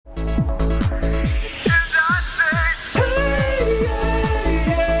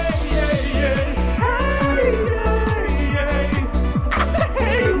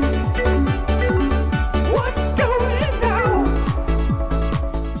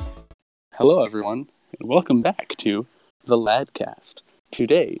Hello, everyone, and welcome back to the Ladcast.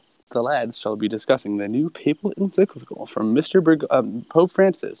 Today, the lads shall be discussing the new papal encyclical from Pope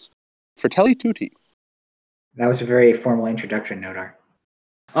Francis, Fratelli Tutti. That was a very formal introduction, Nodar.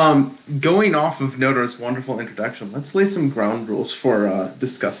 Going off of Nodar's wonderful introduction, let's lay some ground rules for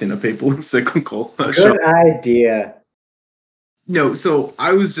discussing a papal encyclical. Good idea. No, so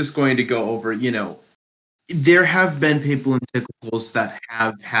I was just going to go over, there have been papal encyclicals that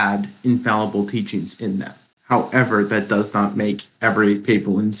have had infallible teachings in them. However, that does not make every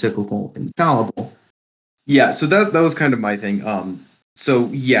papal encyclical infallible. Yeah, so that was kind of my thing.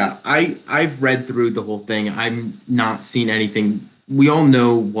 I've read through the whole thing. I'm not seeing anything. We all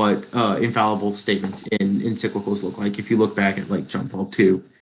know what infallible statements in encyclicals look like. If you look back at like John Paul II.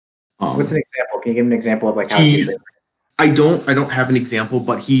 What's an example? Can you give an example of like how he I don't have an example,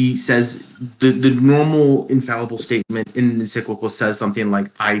 but he says the normal infallible statement in an encyclical says something like,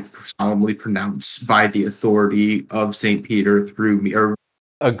 "I solemnly pronounce by the authority of Saint Peter through me." Or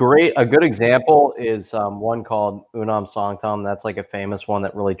a good example is one called Unam Sanctam. That's like a famous one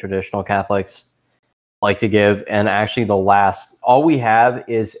that really traditional Catholics like to give. And actually, all we have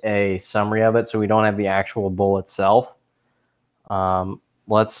is a summary of it, so we don't have the actual bull itself.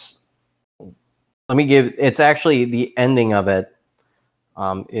 It's actually the ending of it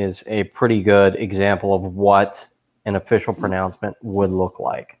is a pretty good example of what an official pronouncement would look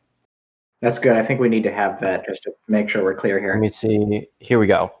like. That's good. I think we need to have that just to make sure we're clear here. Let me see. Here we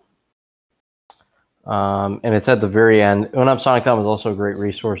go. And it's at the very end. Unam Sanctam is also a great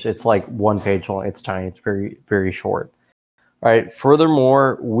resource. It's like 1 page long. It's tiny. It's very, very short. All right.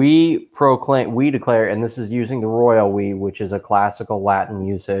 Furthermore, we declare, and this is using the royal we, which is a classical Latin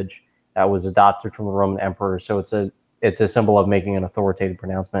usage that was adopted from the Roman emperor. So it's a symbol of making an authoritative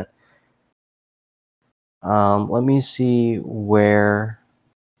pronouncement. Let me see if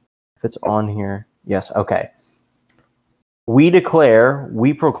it's on here. Yes. Okay. We declare,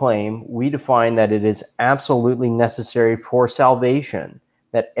 we proclaim, we define that it is absolutely necessary for salvation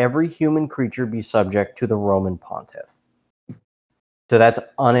that every human creature be subject to the Roman pontiff. So that's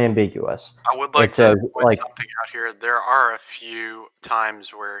unambiguous. I would like to point something out here. There are a few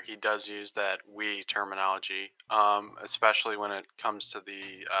times where he does use that "we" terminology, especially when it comes to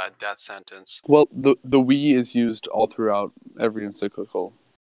the death sentence. Well, the "we" is used all throughout every encyclical.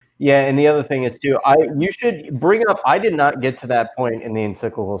 Yeah, and the other thing is too, you should bring up. I did not get to that point in the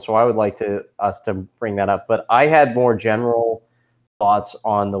encyclical, so I would like us to bring that up. But I had more general thoughts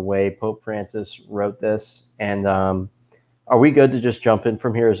on the way Pope Francis wrote this, and are we good to just jump in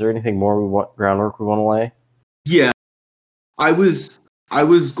from here? Is there anything more groundwork we want to lay? Yeah, I was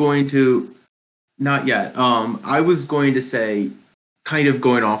going to, not yet. I was going to say, kind of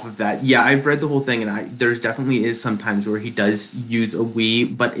going off of that. Yeah, I've read the whole thing, and there's definitely is sometimes where he does use a "we,"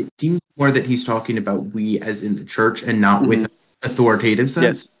 but it seems more that he's talking about "we" as in the church and not with authoritative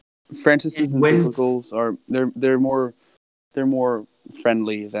sense. Yes, Francis's encyclicals are they're more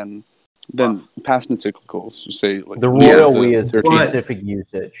friendly than past encyclicals. Say like the royal "we" is specific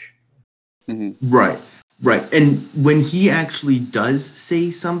usage. Mm-hmm. Right. And when he actually does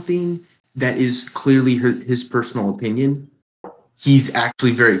say something that is clearly his personal opinion, he's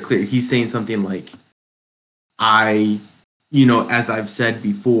actually very clear. He's saying something like, as I've said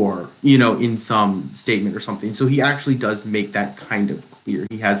before, in some statement or something. So he actually does make that kind of clear.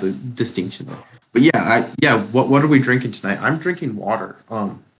 He has a distinction there. But what are we drinking tonight? I'm drinking water.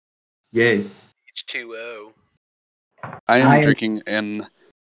 Yay. H2O. I am drinking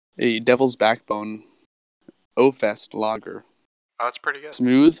a Devil's Backbone O-Fest lager. Oh, that's pretty good.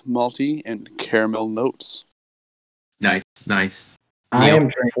 Smooth, malty, and caramel notes. Nice. I am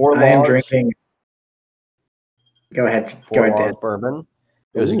drinking. Go ahead. Bourbon.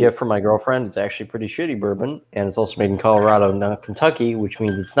 It was a gift from my girlfriend. It's actually pretty shitty bourbon, and it's also made in Colorado, not Kentucky, which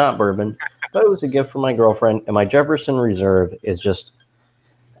means it's not bourbon. But it was a gift from my girlfriend, and my Jefferson Reserve is just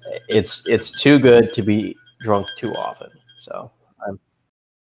it's too good to be drunk too often. So I'm.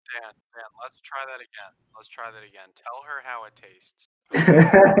 Dan, let's try that again. Tell her how it tastes.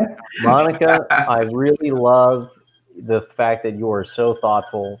 Monica, I really love the fact that you are so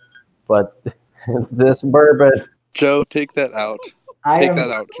thoughtful, but this bourbon. Joe, take that out. Take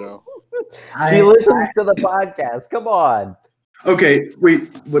that out, Joe. She listens to the podcast. Come on. Okay,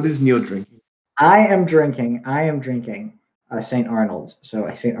 wait. What is Neil drinking? I am drinking St. Arnold's. So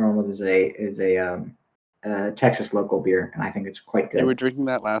St. Arnold's is a Texas local beer, and I think it's quite good. You were drinking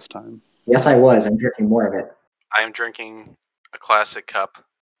that last time. Yes, I was. I'm drinking more of it. I am drinking a classic cup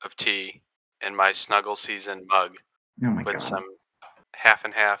of tea in my Snuggle season mug with some half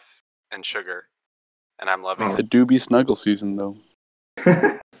and half and sugar, and I'm loving it. It do be Snuggle season, though.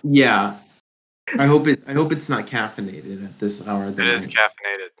 Yeah, I hope it's not caffeinated at this hour of the It is night.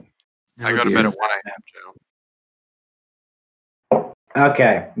 caffeinated. I Oh, go to dear. bed at 1 a.m., Joe.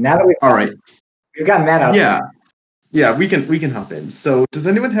 Okay, now that All right. we've gotten that out. Yeah, we can hop in. So, does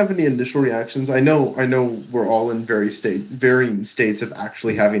anyone have any initial reactions? I know we're all in varying states of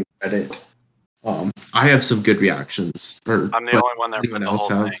actually having read it. I have some good reactions. I'm the only one that read the whole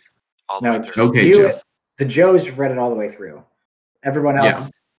thing all the way through. Okay, Joe. The Joes read it all the way through. Everyone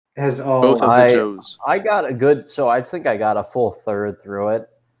else has all. Both of the Joes. I got a good, so I think I got a full third through it.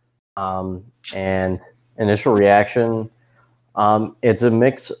 And initial reaction, it's a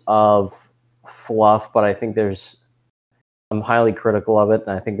mix of fluff, but I think I'm highly critical of it,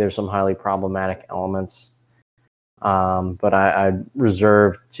 and I think there's some highly problematic elements. But I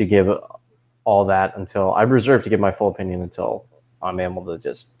reserve to give all that I reserve to give my full opinion until I'm able to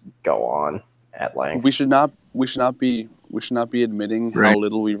just go on at length. We should not be admitting how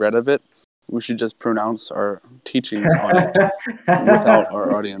little we read of it. We should just pronounce our teachings on it without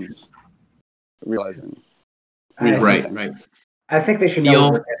our audience realizing. Right. I think they should know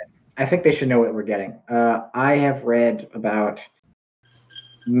what we're getting. I think they should know what we're getting. I have read about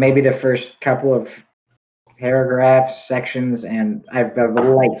maybe the first couple of paragraphs, sections, and I've got a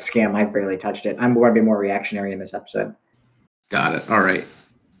light skim. I've barely touched it. I'm going to be more reactionary in this episode. Got it. All right.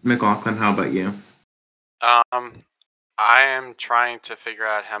 McLaughlin, how about you? I am trying to figure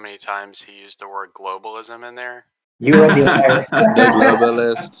out how many times he used the word globalism in there. You read the entire... The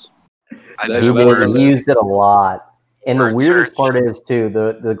globalists. He used it a lot. And the weirdest part is, too,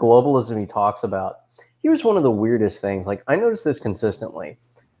 the globalism he talks about. Here's one of the weirdest things. Like, I notice this consistently.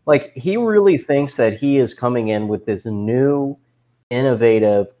 Like, he really thinks that he is coming in with this new,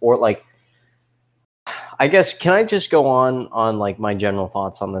 innovative, or like, I guess, can I just go on like my general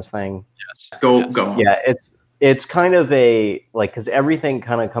thoughts on this thing? Yes. Go on. Yeah, it's kind of because everything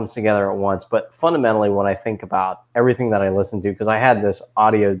kind of comes together at once. But fundamentally, when I think about everything that I listened to, because I had this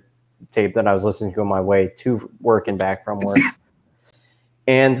audio tape that I was listening to on my way to work and back from work,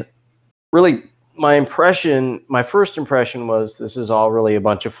 and really my first impression was this is all really a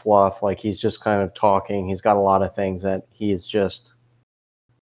bunch of fluff. Like, he's just kind of talking. He's got a lot of things that he's just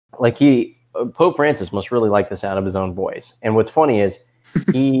like Pope Francis must really like this out of his own voice. And what's funny is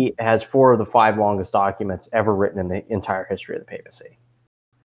he has 4 of the 5 longest documents ever written in the entire history of the papacy.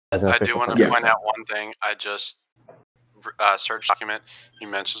 I do want to point out one thing. I just search document. He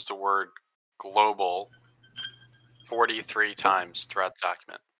mentions the word global 43 times throughout the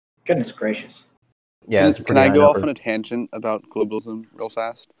document. Goodness gracious. Yeah, can I go off on a tangent about globalism real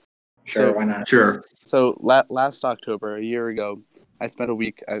fast? Sure, why not? Sure. So last October, a year ago, I spent a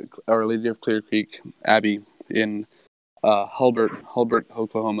week at Our Lady of Clear Creek Abbey in Hulbert,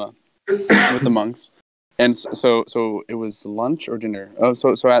 Oklahoma, with the monks. And so it was lunch or dinner.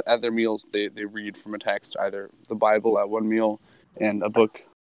 So at their meals, they read from a text, either the Bible at one meal and a book,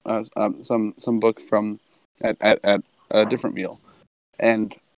 some book from at a different meal.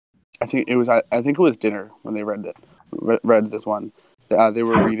 And I think it was dinner when they read this one. They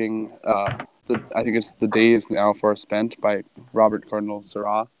were reading I think it's The Days Now Far Spent by Robert Cardinal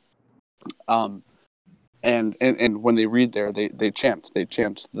Sarah. And when they read there, they chant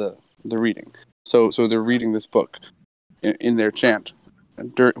the reading. So they're reading this book in their chant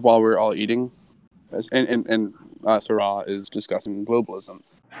while we're all eating, and Sarah is discussing globalism.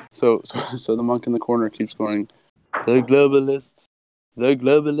 So the monk in the corner keeps going, the globalists, the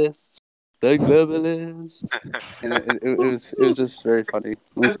globalists, the globalists, and it was just very funny.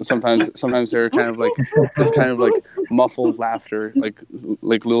 Sometimes there are kind of like this kind of like muffled laughter, like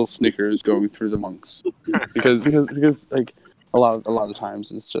little snickers going through the monks, because like a lot of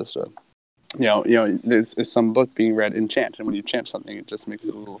times it's just there's some book being read in chant, and when you chant something, it just makes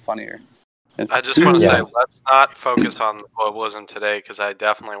it a little funnier. I just want to say, let's not focus on globalism today, because I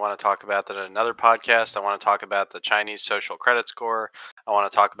definitely want to talk about that in another podcast. I want to talk about the Chinese social credit score. I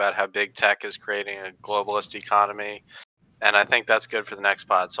want to talk about how big tech is creating a globalist economy. And I think that's good for the next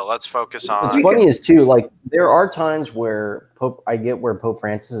pod. So let's focus on... What's funny is, too, like, there are times where I get where Pope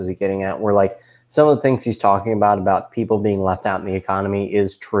Francis is getting at, where, like, some of the things he's talking about people being left out in the economy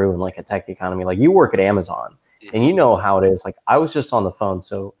is true in, like, a tech economy. Like, you work at Amazon, and you know how it is. Like, I was just on the phone,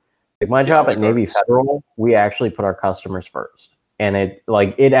 so... Like, my job at Navy Federal, we actually put our customers first. And it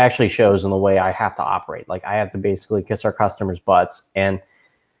actually shows in the way I have to operate. Like, I have to basically kiss our customers' butts. And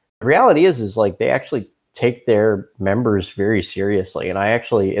the reality is like, they actually take their members very seriously. And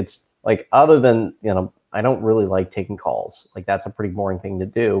it's like, other than, I don't really like taking calls. Like, that's a pretty boring thing to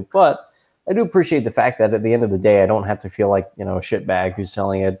do. But I do appreciate the fact that at the end of the day, I don't have to feel like, a shitbag who's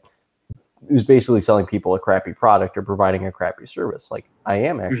selling a who's basically selling people a crappy product or providing a crappy service. Like, I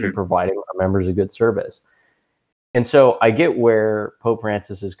am actually providing our members a good service. And so I get where Pope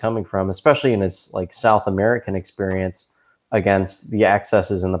Francis is coming from, especially in his like South American experience, against the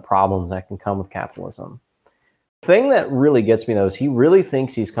excesses and the problems that can come with capitalism. The thing that really gets me, though, is he really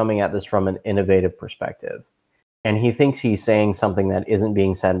thinks he's coming at this from an innovative perspective. And he thinks he's saying something that isn't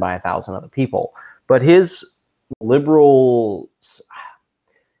being said by 1,000 other people. But his liberal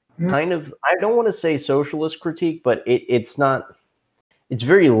kind of, I don't want to say socialist critique, but it's not, it's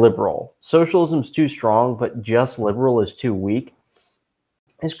very liberal. Socialism's too strong, but just liberal is too weak.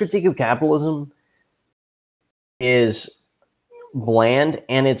 His critique of capitalism is bland,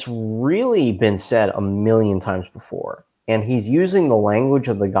 and it's really been said a million times before. And he's using the language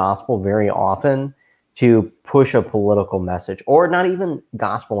of the gospel very often to push a political message, or not even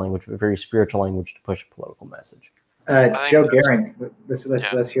gospel language, but very spiritual language to push a political message. Joe Gehring,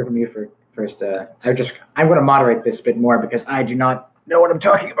 let's hear from you first. I'm going to moderate this a bit more because I do not know what I'm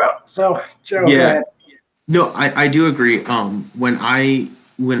talking about. So, Joe, go ahead. No, I do agree.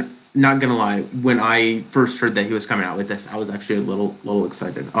 Not gonna lie, when I first heard that he was coming out with this, I was actually a little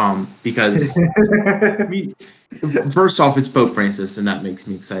excited. Because I mean, first off, it's Pope Francis, and that makes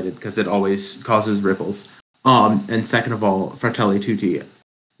me excited because it always causes ripples. And second of all, Fratelli Tutti,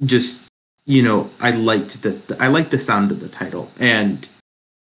 just I liked the sound of the title, and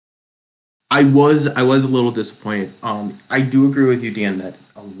I was a little disappointed. I do agree with you, Dan, that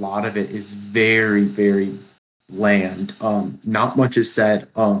a lot of it is very, very bland. Not much is said.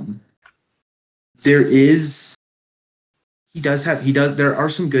 There are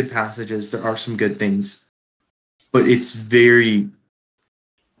some good passages, there are some good things, but it's very,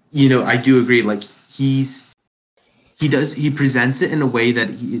 I do agree, like he presents it in a way that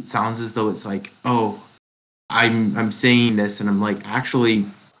it sounds as though it's like, oh, I'm saying this, and I'm like, actually,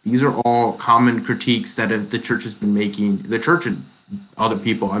 these are all common critiques that the church has been making, the church and other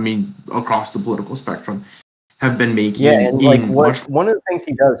people, I mean, across the political spectrum, have been making. Yeah, and like one of the things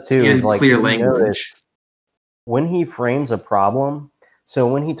he does too is like clear language. When he frames a problem, so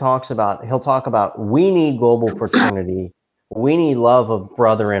when he'll talk about we need global fraternity, we need love of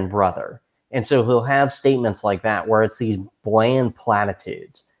brother and brother. And so he'll have statements like that where it's these bland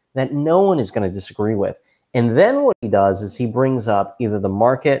platitudes that no one is going to disagree with. And then what he does is he brings up either the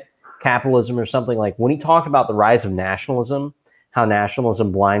market, capitalism, or something like when he talked about the rise of nationalism, how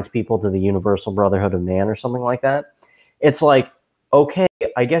nationalism blinds people to the universal brotherhood of man or something like that. It's like, okay,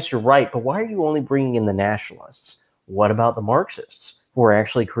 I guess you're right, but why are you only bringing in the nationalists? What about the Marxists who are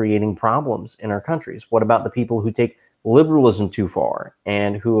actually creating problems in our countries? What about the people who take liberalism too far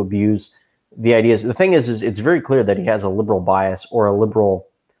and who abuse the ideas? The thing is it's very clear that he has a liberal bias or a liberal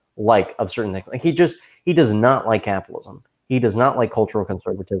like of certain things. Like he does not like capitalism. He does not like cultural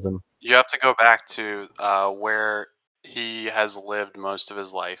conservatism. You have to go back to where he has lived most of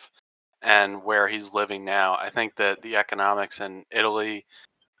his life and where he's living now. I think that the economics in Italy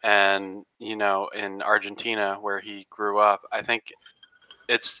and in Argentina where he grew up, I think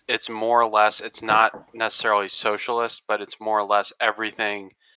it's more or less, it's not necessarily socialist, but it's more or less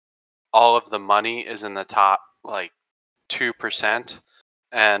everything, all of the money is in the top like 2%,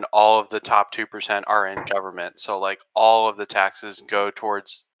 and all of the top 2% are in government. So like all of the taxes go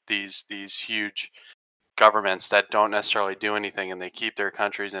towards these huge governments that don't necessarily do anything, and they keep their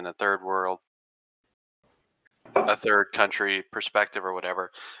countries in a third country perspective or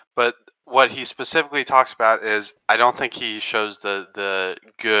whatever. But what he specifically talks about is, I don't think he shows the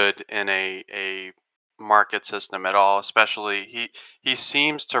good in a market system at all. Especially he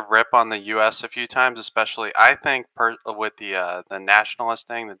seems to rip on the U.S. a few times, especially I think with the nationalist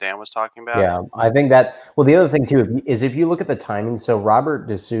thing that Dan was talking about. Yeah, I think that. Well, the other thing too is if you look at the timing. So Robert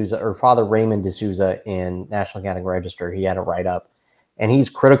D'Souza or Father Raymond D'Souza in National Catholic Register, he had a write up, and he's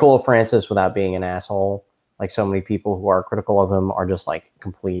critical of Francis without being an asshole. Like so many people who are critical of him are just like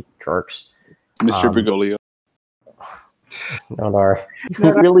complete jerks. Mr. Bergoglio. No,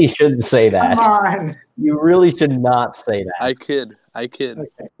 you really shouldn't say that. Come on. You really should not say that. I kid.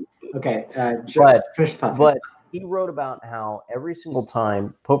 Okay. But he wrote about how every single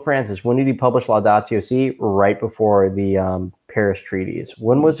time Pope Francis, when did he publish Laudatio Si? Right before the Paris treaties.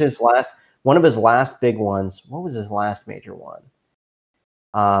 When was one of his last big ones? What was his last major one?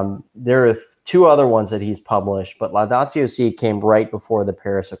 There are two other ones that he's published, but Laudatio Si came right before the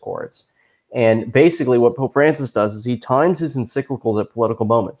Paris Accords. And basically what Pope Francis does is he times his encyclicals at political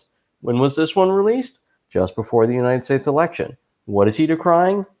moments. When was this one released? Just before the United States election. What is he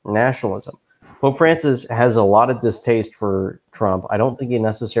decrying? Nationalism. Pope Francis has a lot of distaste for Trump. I don't think he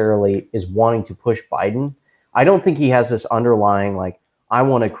necessarily is wanting to push Biden. I don't think he has this underlying, like, I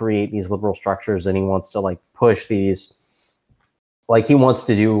want to create these liberal structures, and he wants to like push these. Like he wants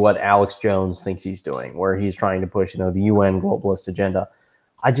to do what Alex Jones thinks he's doing, where he's trying to push, the UN globalist agenda.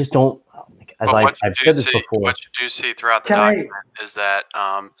 I just don't. As I've said this before. What you do see throughout the document is that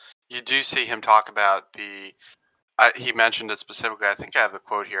you do see him talk about the. He mentioned it specifically. I think I have the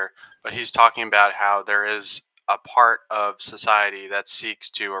quote here, but he's talking about how there is a part of society that seeks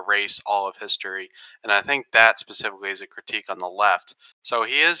to erase all of history, and I think that specifically is a critique on the left. So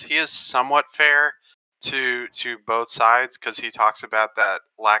he is somewhat fair to both sides, because he talks about that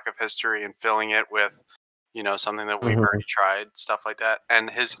lack of history and filling it with something that we've already tried, stuff like that. And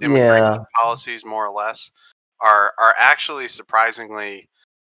his immigration policies, more or less, are actually surprisingly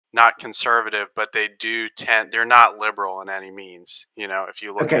not conservative, but they're not liberal in any means, if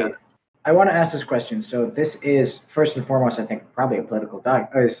you look at it. I want to ask this question. So this is, first and foremost, I think, probably a political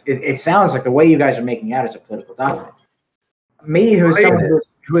document. It sounds like the way you guys are making out is a political document. Me, who's someone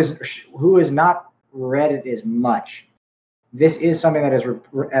who has not read it as much, this is something that is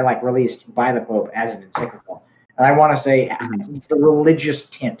released by the Pope as an encyclical. And I want to say the religious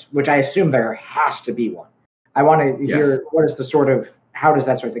tint, which I assume there has to be one. I want to hear what is the sort of, how does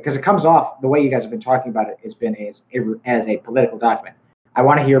that sort of thing, because it comes off, the way you guys have been talking about it, it's been as a political document. I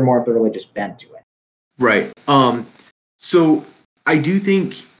want to hear more of the religious bent to it. Right. So I do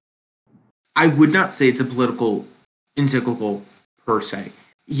think, I would not say it's a political encyclical per se.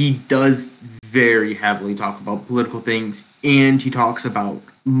 He does very heavily talk about political things, and he talks about,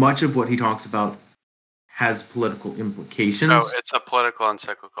 much of what he talks about has political implications. No, it's a political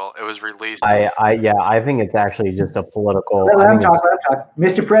encyclical. It was released. I think it's actually just a political. Let him talk.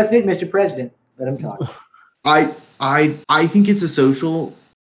 Mr. President, let him talk. I think it's a social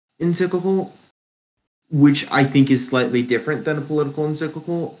encyclical, which I think is slightly different than a political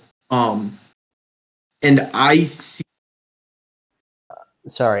encyclical. And I see.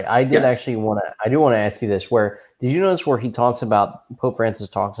 Sorry, I do want to ask you this. Where did you notice where Pope Francis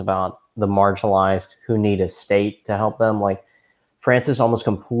talks about the marginalized who need a state to help them? Like Francis almost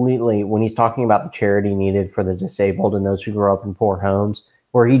completely, when he's talking about the charity needed for the disabled and those who grow up in poor homes,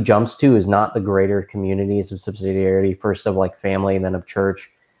 where he jumps to is not the greater communities of subsidiarity, first of like family, then of church,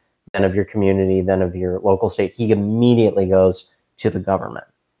 then of your community, then of your local state. He immediately goes to the government.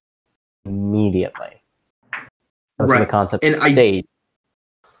 Immediately. That's the concept of state.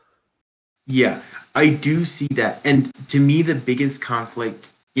 Yeah, I do see that. And to me, the biggest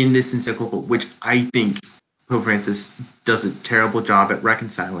conflict in this encyclical, which I think Pope Francis does a terrible job at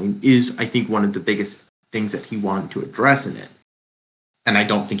reconciling, is, I think, one of the biggest things that he wanted to address in it, and I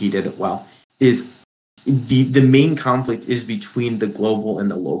don't think he did it well, is the main conflict is between the global and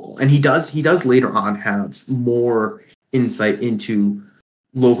the local. And he does later on have more insight into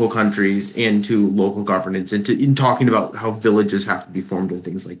local countries and to local governance, and in talking about how villages have to be formed and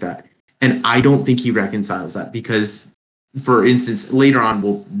things like that. And I don't think he reconciles that, because, for instance, later on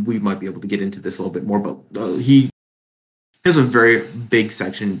we might be able to get into this a little bit more, but he has a very big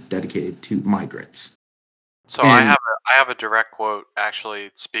section dedicated to migrants. So I have a direct quote, actually,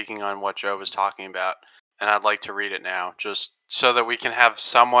 speaking on what Joe was talking about, and I'd like to read it now, just so that we can have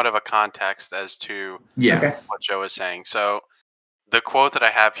somewhat of a context as to what Joe is saying. So the quote that I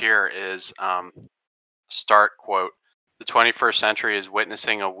have here is, start quote, "The 21st century is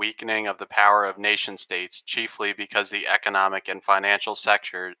witnessing a weakening of the power of nation states, chiefly because the economic and financial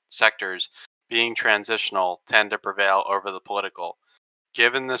sectors, being transitional, tend to prevail over the political.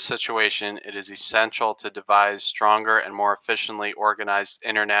 Given this situation, it is essential to devise stronger and more efficiently organized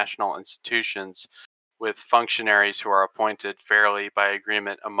international institutions with functionaries who are appointed fairly by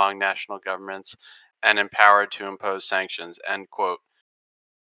agreement among national governments and empowered to impose sanctions." End quote.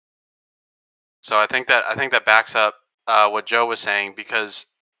 So I think that backs up what Joe was saying, because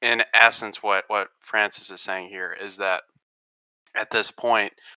in essence, what Francis is saying here is that at this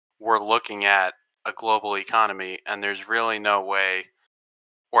point we're looking at a global economy, and there's really no way,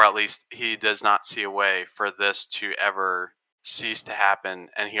 or at least he does not see a way, for this to ever cease to happen.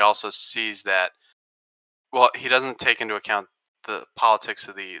 And he also sees that, well, he doesn't take into account the politics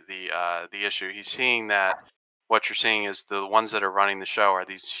of the issue. He's seeing that what you're seeing is the ones that are running the show are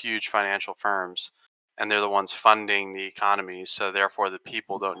these huge financial firms, and they're the ones funding the economy. So therefore, the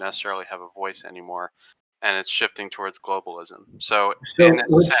people don't necessarily have a voice anymore, and it's shifting towards globalism. So in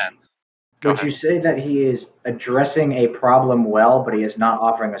a sense, would you say that he is addressing a problem well, but he is not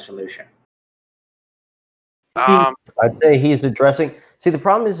offering a solution? I'd say he's addressing. See, the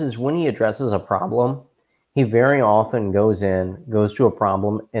problem is when he addresses a problem, he very often goes to a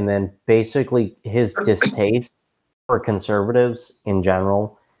problem, and then basically his distaste for conservatives in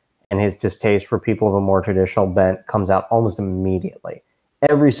general and his distaste for people of a more traditional bent comes out almost immediately.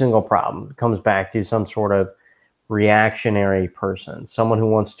 every single problem comes back to some sort of reactionary person, someone who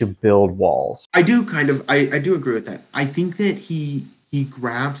wants to build walls. I do agree with that. I think that he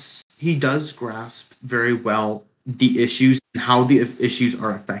does grasp very well the issues and how the issues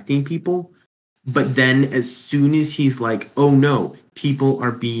are affecting people. But then as soon as he's like, oh no, people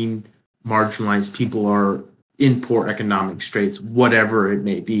are being marginalized, people are in poor economic straits, whatever it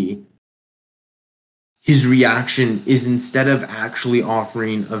may be, his reaction is, instead of actually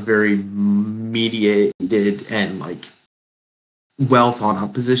offering a very mediated and like well thought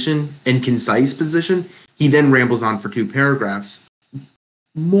out position and concise position, he then rambles on for 2 paragraphs,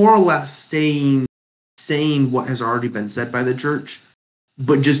 more or less saying what has already been said by the church,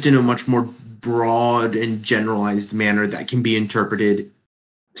 but just in a much more broad and generalized manner that can be interpreted.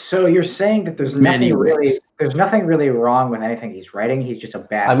 So you're saying that there's nothing really wrong with anything he's writing. He's just a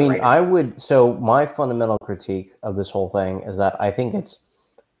bad writer. So my fundamental critique of this whole thing is that I think it's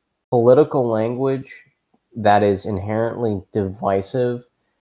political language that is inherently divisive,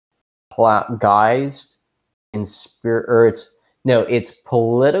 guised in spirit, or it's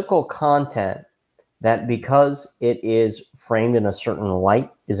political content that, because it is framed in a certain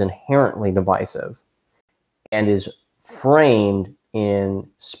light, is inherently divisive and is framed in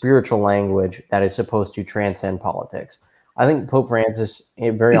spiritual language that is supposed to transcend politics. I think Pope Francis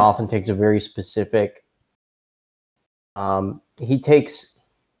very often takes a very specific, I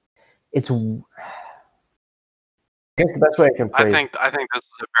guess the best way I can phrase I think this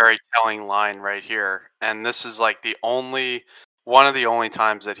is a very telling line right here, and this is like one of the only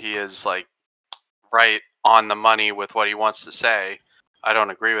times that he is like right on the money with what he wants to say. I don't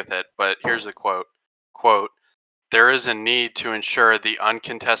agree with it, but here's the quote. Quote, "There is a need to ensure the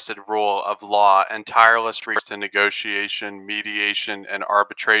uncontested rule of law and tireless recourse to negotiation, mediation, and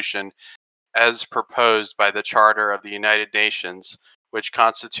arbitration as proposed by the Charter of the United Nations, which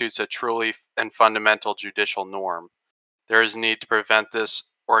constitutes a truly and fundamental judicial norm. There is a need to prevent this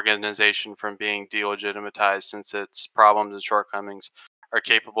organization from being delegitimatized, since its problems and shortcomings are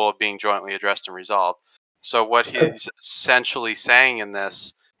capable of being jointly addressed and resolved." So what he's essentially saying in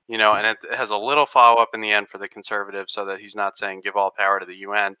this, and it has a little follow-up in the end for the conservatives, so that he's not saying give all power to the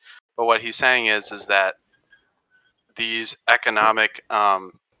UN, but what he's saying is that these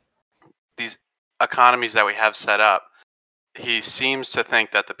these economies that we have set up, he seems to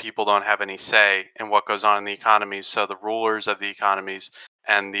think that the people don't have any say in what goes on in the economies. So the rulers of the economies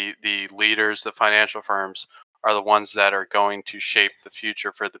and the leaders, the financial firms, are the ones that are going to shape the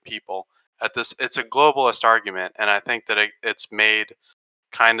future for the people. It's a globalist argument, and I think that it's made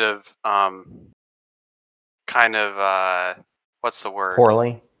kind of what's the word?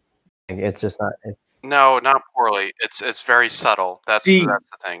 poorly. It's just not. No, not poorly. It's very subtle. That's the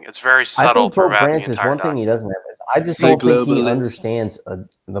thing. It's very subtle. I think Pope Francis, one thing he doesn't have is, I just don't think he understands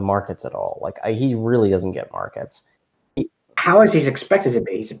the markets at all. Like, he really doesn't get markets. How is he expected to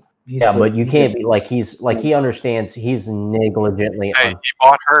be? But you can't be like he understands. He's negligently. Hey, he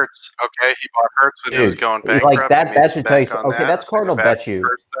bought Hertz. Okay, he bought Hertz when he was going bankrupt. Like that should tell you. Okay, that's Cardinal Becciu.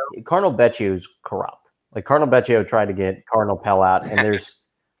 Cardinal Becciu is corrupt. Like, Cardinal Becciu tried to get Cardinal Pell out, and there's.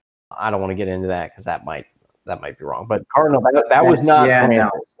 I don't want to get into that because that might be wrong. But Cardinal, that was not Francis.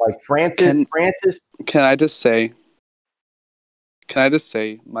 No. Like Francis. Can I just say?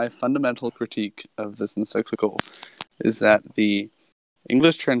 My fundamental critique of this encyclical is that the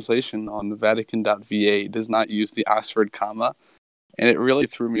English translation on Vatican.va does not use the Oxford comma, and it really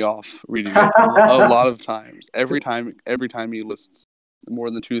threw me off reading it a lot of times. Every time he lists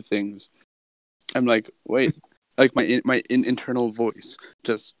more than 2 things, I'm like, wait, like my internal voice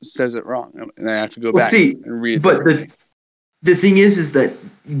just says it wrong, and I have to go back and read it. But the thing is that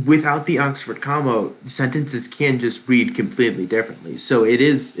without the Oxford comma, sentences can just read completely differently. So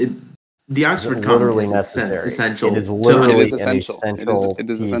the Oxford comma is essential. It is literally essential. It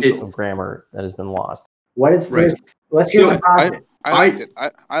is essential grammar that has been lost. What is right? Let's hear it.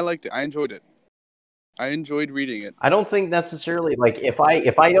 I liked it. I enjoyed it. I enjoyed reading it. I don't think necessarily, like, if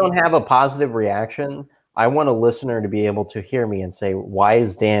I don't have a positive reaction, I want a listener to be able to hear me and say, why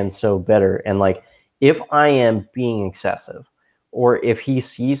is Dan so better? And like, if I am being excessive, or if he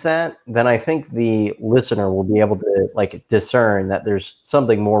sees that, then I think the listener will be able to like discern that there's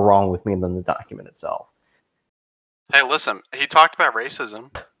something more wrong with me than the document itself. Hey, listen, he talked about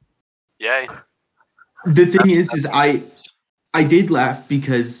racism. Yay. The thing is I did laugh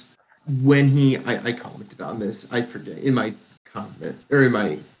because when I commented on this, I forget, in my comment or in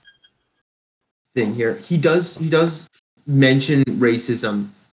my thing here, he does mention racism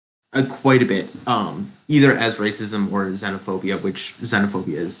quite a bit, either as racism or xenophobia, which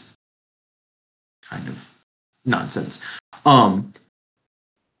xenophobia is kind of nonsense.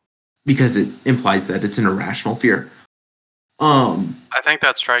 because it implies that it's an irrational fear. I think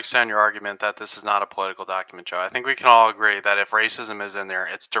that strikes down your argument that this is not a political document, Joe. I think we can all agree that if racism is in there,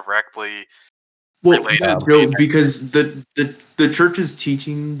 it's directly related to no, because the church's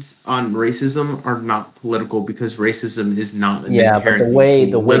teachings on racism are not political, because racism is not an but the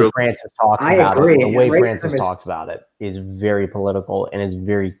way Francis talks about it, the way Francis talks about it is very political and is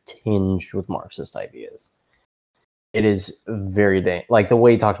very tinged with Marxist ideas. It is very like the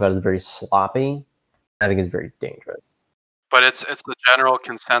way he talks about it is very sloppy. I think it's very dangerous. But it's the general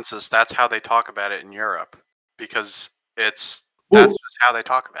consensus. That's how they talk about it in Europe, because that's just how they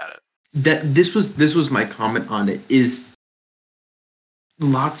talk about it. That this was my comment on it, is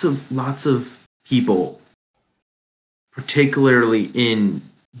lots of people, particularly in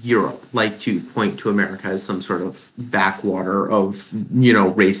Europe, like to point to America as some sort of backwater of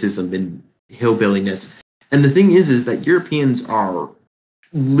racism and hillbilliness. And the thing is that Europeans are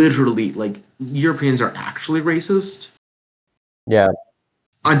literally Europeans are actually racist. Yeah.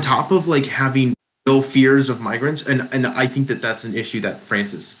 On top of having no fears of migrants, and I think that that's an issue that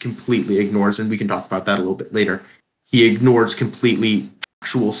Francis completely ignores, and we can talk about that a little bit later. He ignores completely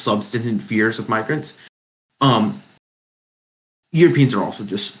actual substantive fears of migrants. Europeans are also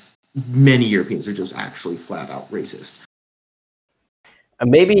many Europeans are just actually flat out racist.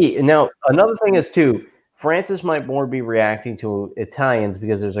 Maybe now another thing is too, Francis might more be reacting to Italians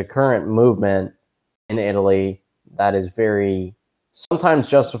because there's a current movement in Italy that is very sometimes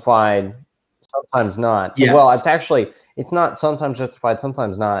justified, sometimes not. Yes. Well, it's not sometimes justified,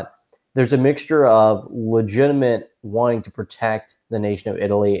 sometimes not. There's a mixture of legitimate wanting to protect the nation of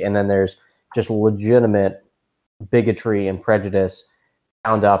Italy, and then there's just legitimate bigotry and prejudice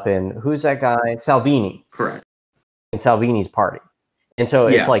bound up in, who's that guy? Salvini. Correct. In Salvini's party. And so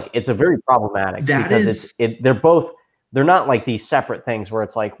it's a very problematic because they're not like these separate things where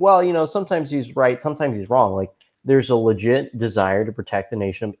it's like, well, sometimes he's right, sometimes he's wrong. Like there's a legit desire to protect the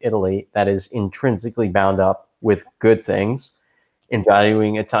nation of Italy that is intrinsically bound up with good things in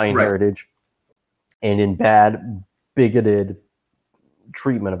valuing Italian heritage and in bad, bigoted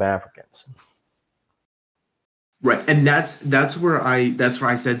treatment of Africans. Right, and that's where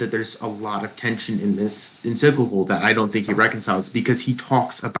I said that there's a lot of tension in this encyclical that I don't think he reconciles, because he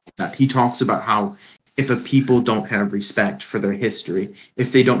talks about that. He talks about how if a people don't have respect for their history,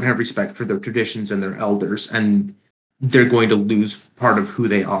 if they don't have respect for their traditions and their elders, and they're going to lose part of who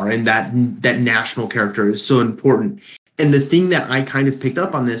they are, and that national character is so important. And the thing that I kind of picked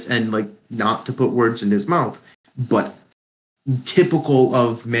up on this, and not to put words in his mouth, but typical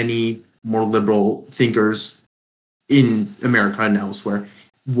of many more liberal thinkers in America and elsewhere,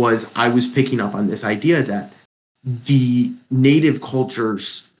 was I was picking up on this idea that the native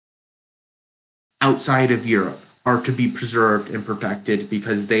cultures outside of Europe are to be preserved and protected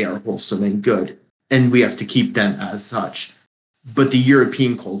because they are wholesome and good, and we have to keep them as such. But the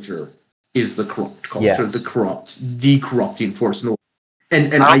European culture is the corrupt culture, the corrupting force in the world.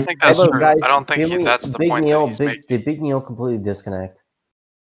 And I don't think that's true. Guys, I don't think that's the point that he's making. Did Big Neil completely disconnect?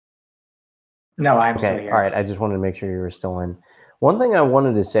 No, I'm still here. All right. I just wanted to make sure you were still in. One thing I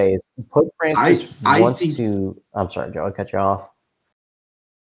wanted to say is Pope Francis wants to. I'm sorry, Joe. I cut you off.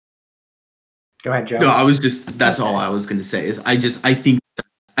 Go ahead, Joe. No, that's all I was going to say. Is I think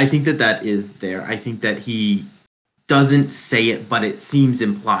that is there. I think that he doesn't say it, but it seems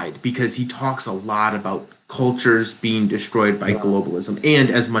implied, because he talks a lot about cultures being destroyed by globalism.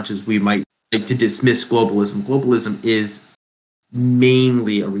 And as much as we might like to dismiss globalism is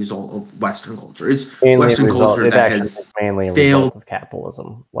mainly a result of Western culture. It's mainly Western culture that has mainly a result of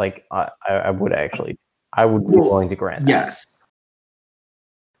capitalism. Like I would be willing to grant that. Yes.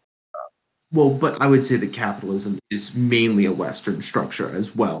 Well, but I would say that capitalism is mainly a Western structure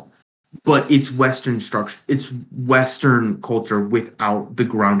as well. But it's Western structure. It's Western culture without the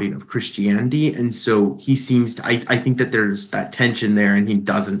grounding of Christianity, and so he seems to. I think that there's that tension there, and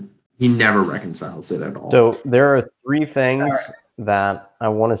he never reconciles it at all. So there are three things that I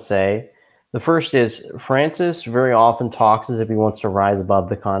want to say. The first is Francis very often talks as if he wants to rise above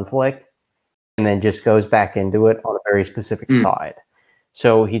the conflict, and then just goes back into it on a very specific side.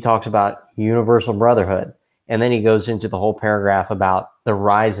 So he talks about universal brotherhood, and then he goes into the whole paragraph about the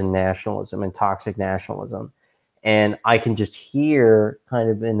rise in nationalism and toxic nationalism. And I can just hear kind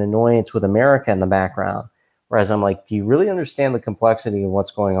of an annoyance with America in the background, whereas I'm like, do you really understand the complexity of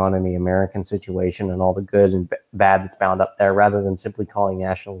what's going on in the American situation and all the good and bad that's bound up there, rather than simply calling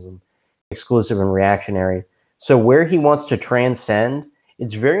nationalism exclusive and reactionary? So where he wants to transcend,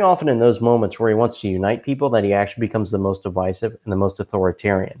 it's very often in those moments where he wants to unite people that he actually becomes the most divisive and the most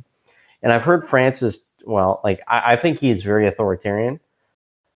authoritarian. And I've heard Francis, I think he is very authoritarian,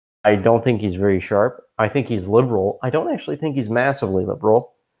 I don't think he's very sharp. I think he's liberal. I don't actually think he's massively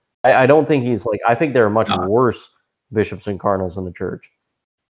liberal. I don't think he's like, I think there are much worse bishops and cardinals in the church.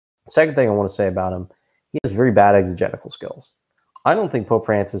 Second thing I want to say about him, he has very bad exegetical skills. I don't think Pope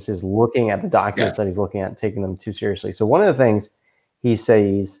Francis is looking at the documents that he's looking at and taking them too seriously. So one of the things he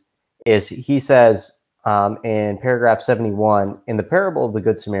says is, he says in paragraph 71, in the parable of the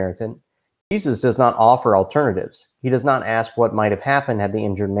Good Samaritan, Jesus does not offer alternatives. He does not ask what might have happened had the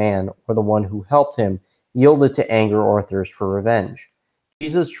injured man or the one who helped him yielded to anger or thirst for revenge.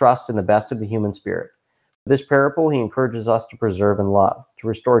 Jesus trusts in the best of the human spirit. With this parable, he encourages us to preserve and love, to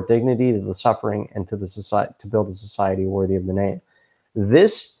restore dignity to the suffering, and to the society, to build a society worthy of the name.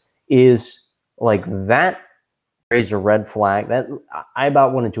 This is like, that raised a red flag. That I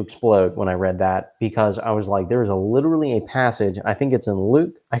about wanted to explode when I read that, because I was like, there is literally a passage, I think it's in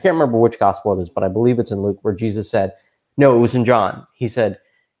Luke, I can't remember which gospel it is, but I believe it's in Luke, where Jesus said, no, it was in John. He said,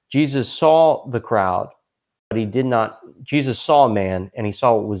 Jesus saw the crowd, but he did not, Jesus saw man and he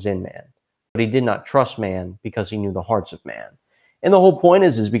saw what was in man, but he did not trust man because he knew the hearts of man. And the whole point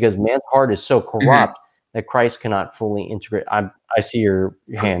is because man's heart is so corrupt that Christ cannot fully integrate. I see your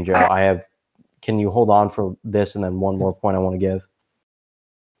hand, Joe. Can you hold on for this and then one more point I want to give?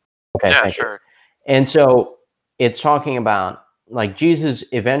 Okay, yeah, thank sure. you. And so it's talking about, like, Jesus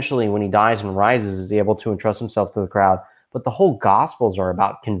eventually, when he dies and rises, is able to entrust himself to the crowd. But the whole Gospels are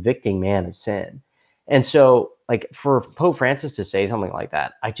about convicting man of sin. And so, like, for Pope Francis to say something like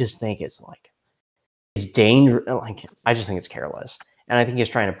that, I just think it's dangerous. Like, I just think it's careless. And I think he's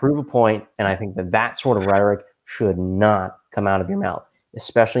trying to prove a point. And I think that sort of rhetoric should not come out of your mouth,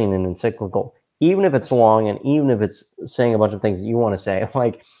 especially in an encyclical. Even if it's long and even if it's saying a bunch of things that you want to say,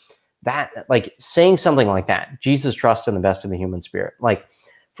 like that, like saying something like that, Jesus trusts in the best of the human spirit. Like,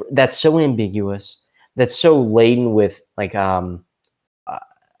 that's so ambiguous. That's so laden with like,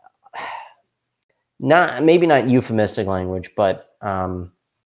 maybe not euphemistic language, but I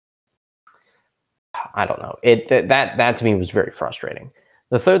don't know. That to me was very frustrating.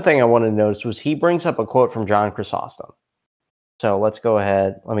 The third thing I wanted to notice was he brings up a quote from John Chrysostom. So let's go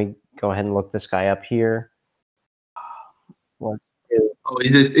ahead. Let me go ahead and look this guy up here. Let's do. Oh,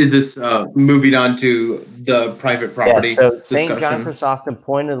 is this moving on to the private property? Yeah, so discussion? St. John Chrysostom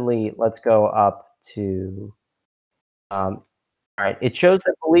pointedly, let's go up to, all right, it shows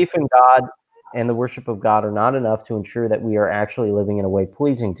that belief in God and the worship of God are not enough to ensure that we are actually living in a way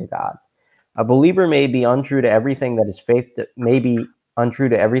pleasing to God. A believer may be untrue to everything that his faith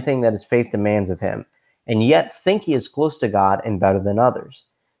demands of him, and yet think he is close to God and better than others.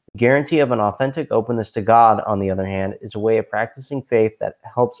 The guarantee of an authentic openness to God, on the other hand, is a way of practicing faith that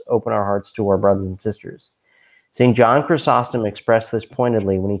helps open our hearts to our brothers and sisters. St. John Chrysostom expressed this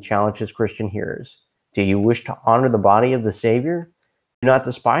pointedly when he challenged his Christian hearers. Do you wish to honor the body of the Savior? Do not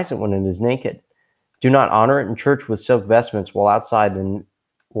despise it when it is naked. Do not honor it in church with silk vestments,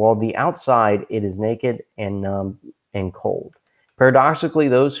 while the outside it is naked and numb and cold. Paradoxically,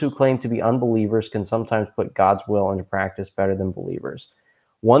 those who claim to be unbelievers can sometimes put God's will into practice better than believers.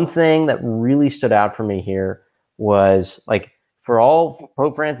 One thing that really stood out for me here was, like, for all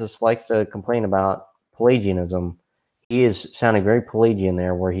Pope Francis likes to complain about Pelagianism, he is sounding very Pelagian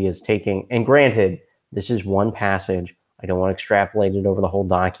there, where he is taking, and granted, this is one passage. I don't want to extrapolate it over the whole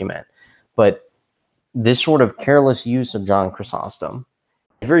document, but this sort of careless use of John Chrysostom,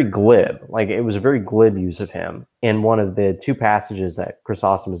 very glib, like it was a very glib use of him in one of the two passages that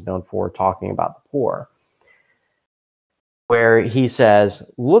Chrysostom is known for, talking about the poor, where he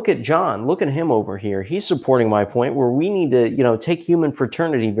says, look at John, look at him over here. He's supporting my point where we need to, take human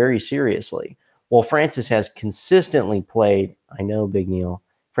fraternity very seriously. Well, Francis has consistently played, I know, Big Neil,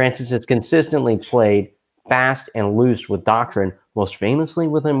 Francis has consistently played fast and loose with doctrine, most famously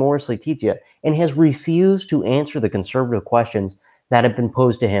with Amoris Laetitia, and has refused to answer the conservative questions that have been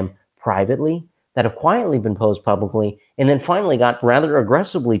posed to him privately, that have quietly been posed publicly, and then finally got rather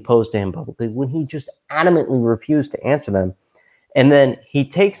aggressively posed to him publicly when he just adamantly refused to answer them. And then he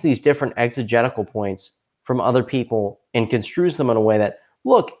takes these different exegetical points from other people and construes them in a way that,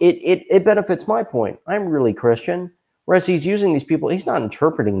 look, it benefits my point. I'm really Christian. Whereas he's using these people, he's not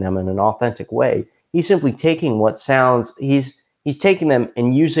interpreting them in an authentic way. He's simply taking what sounds, he's taking them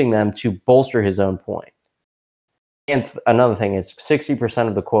and using them to bolster his own point. And another thing is 60%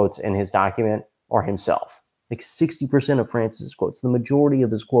 of the quotes in his document are himself. Like 60% of Francis' quotes, the majority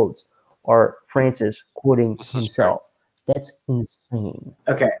of his quotes are Francis quoting himself. That's insane.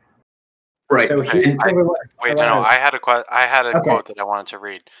 Okay. Right. So I had a quote that I wanted to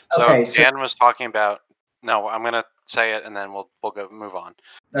read. So Dan was talking about. No, I'm gonna say it and then we'll go move on.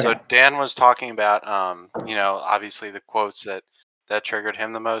 Okay. So Dan was talking about obviously the quotes that that triggered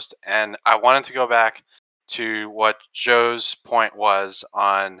him the most. And I wanted to go back to what Joe's point was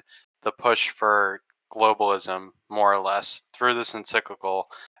on the push for globalism, more or less, through this encyclical,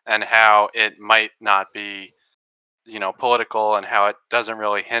 and how it might not be, political, and how it doesn't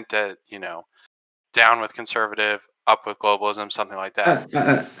really hint at, down with conservative, up with globalism, something like that.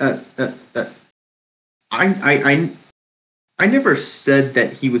 I never said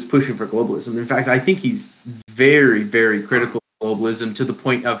that he was pushing for globalism. In fact, I think he's very, very critical of globalism to the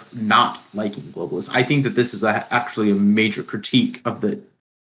point of not liking globalism. I think that this is actually a major critique of the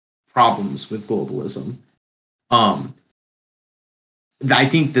problems with globalism. I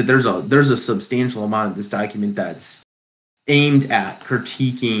think that there's a substantial amount of this document that's aimed at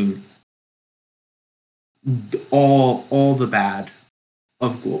critiquing all the bad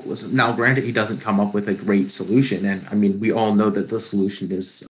of globalism. Now, granted, he doesn't come up with a great solution, and I mean, we all know that the solution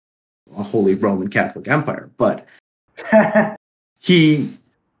is a Holy Roman Catholic Empire, but he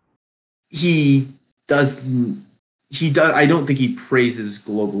does. I don't think he praises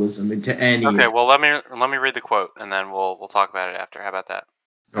globalism into any. Okay, well, let me read the quote, and then we'll talk about it after. How about that?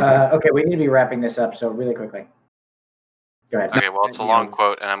 Okay, we need to be wrapping this up, so really quickly. Go ahead. Okay, well, it's a long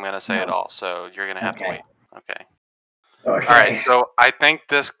quote, and I'm going to say it all, so you're going to have to wait. Okay. Okay. All right, so I think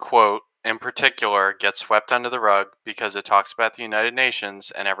this quote in particular gets swept under the rug because it talks about the United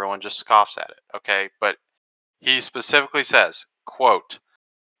Nations and everyone just scoffs at it, okay? But he specifically says, quote,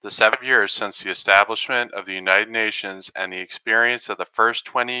 "The 7 years since the establishment of the United Nations and the experience of the first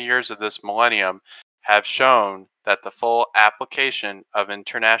 20 years of this millennium have shown that the full application of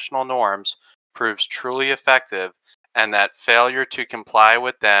international norms proves truly effective and that failure to comply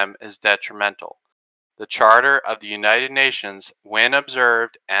with them is detrimental. The Charter of the United Nations, when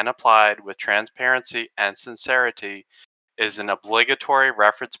observed and applied with transparency and sincerity, is an obligatory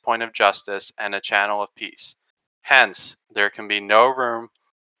reference point of justice and a channel of peace. Hence, there can be no room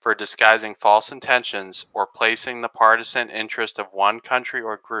for disguising false intentions or placing the partisan interest of one country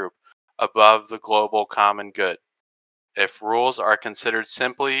or group above the global common good. If rules are considered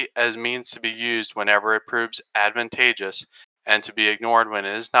simply as means to be used whenever it proves advantageous and to be ignored when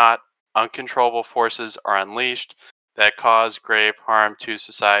it is not, uncontrollable forces are unleashed that cause grave harm to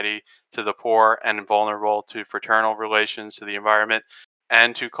society, to the poor and vulnerable, to fraternal relations, to the environment,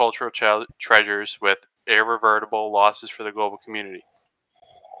 and to cultural treasures with irreversible losses for the global community."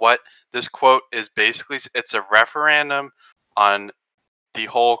 What this quote is basically, it's a referendum on the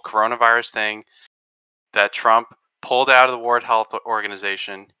whole coronavirus thing that Trump pulled out of the World Health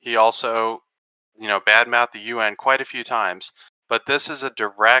Organization. He also, badmouthed the UN quite a few times, but this is a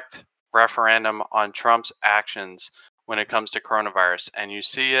direct referendum on Trump's actions when it comes to coronavirus, and you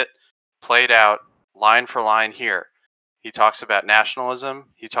see it played out line for line here. He talks about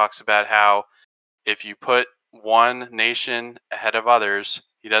nationalism. He talks about how if you put one nation ahead of others,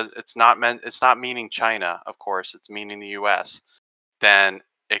 it's not meaning China, of course, it's meaning the US, then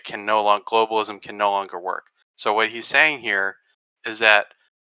globalism can no longer work. So what he's saying here is that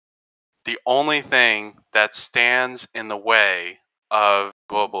the only thing that stands in the way of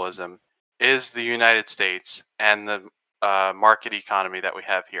globalism is the United States and the market economy that we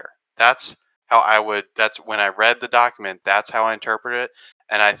have here. That's when I read the document, that's how I interpret it.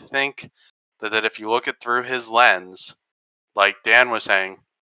 And I think that if you look at through his lens, like Dan was saying,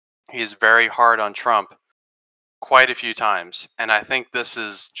 he's very hard on Trump quite a few times. And I think this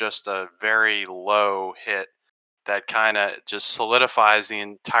is just a very low hit that kind of just solidifies the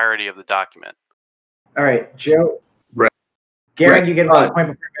entirety of the document. All right, Joe. Right. Garen, you get 1 point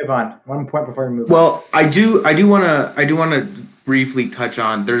before we move on. 1 point before we move on. Well, I do want to briefly touch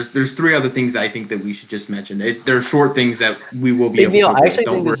on. There's 3 other things I think that we should just mention. They're short things that we will be able Neil, to. I actually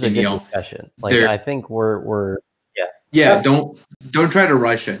think this is a good discussion. I think we're yeah. Don't try to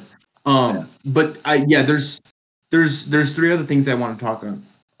rush it. But there's 3 other things I want to talk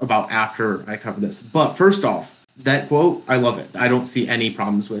about after I cover this. But first off, that quote, I love it. I don't see any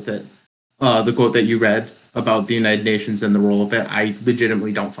problems with it. The quote that you read about the United Nations and the role of it, I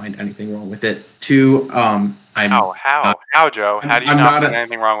legitimately don't find anything wrong with it. 2, how, Joe? How do you not find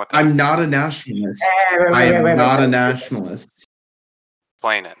anything wrong with it? I'm not a nationalist. I am not a nationalist.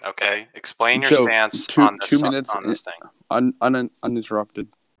 Explain it, okay? Explain your Joe, stance two on minutes on this thing. Uninterrupted.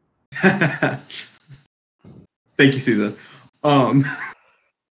 Thank you, Susan. No,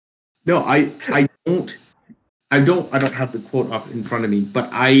 I don't have the quote up in front of me, but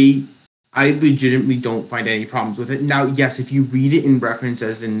I legitimately don't find any problems with it. Now, yes, if you read it in reference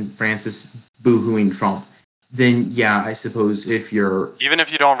as in Francis boohooing Trump, then yeah, I suppose even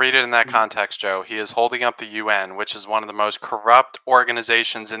if you don't read it in that context, Joe, he is holding up the UN, which is one of the most corrupt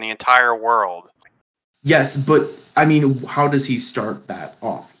organizations in the entire world. Yes, but I mean, how does he start that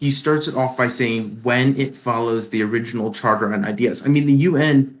off? He starts it off by saying when it follows the original charter and ideas. I mean, the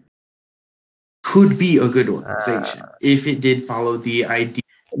UN could be a good organization if it did follow the idea.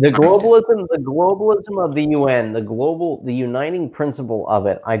 The globalism of the UN, the uniting principle of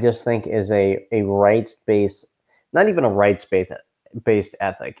it, I just think is a rights-based, not even a rights-based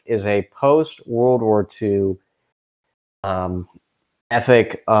ethic, is a post-World War II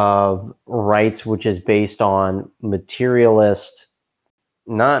ethic of rights, which is based on materialist,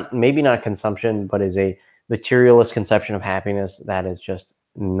 maybe not consumption, but is a materialist conception of happiness that is just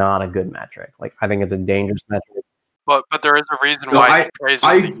not a good metric. Like, I think it's a dangerous metric. But there is a reason why he praises the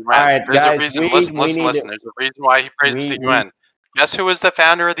UN. All right, There's guys, a reason. Listen. There's a reason why he praises the UN. Guess who was the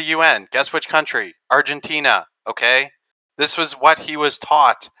founder of the UN? Guess which country? Argentina. Okay, this was what he was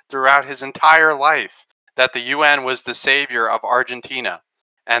taught throughout his entire life, that the UN was the savior of Argentina,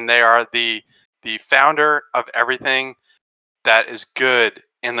 and they are the founder of everything that is good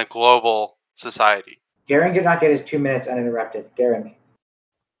in the global society. Garen did not get his 2 minutes uninterrupted. Garen.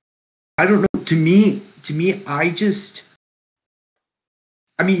 I don't know. To me, I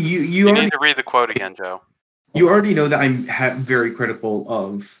mean, you need to read the quote again, Joe. You already know that I'm very critical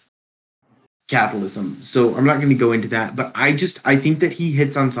of capitalism, so I'm not going to go into that. But I think that he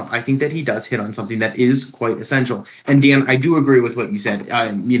hits on something. I think that he does hit on something that is quite essential. And Dan, I do agree with what you said.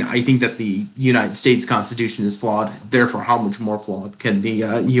 I think that the United States Constitution is flawed. Therefore, how much more flawed can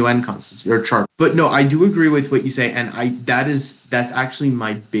the UN Constitution or Charter? But no, I do agree with what you say, and that's actually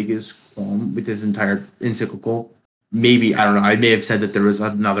my biggest qualm with this entire encyclical. Maybe, I don't know, I may have said that there was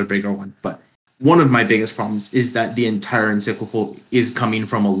another bigger one, but one of my biggest problems is that the entire encyclical is coming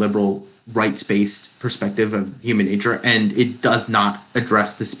from a liberal, rights-based perspective of human nature, and it does not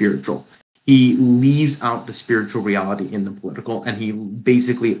address the spiritual. He leaves out the spiritual reality in the political, and he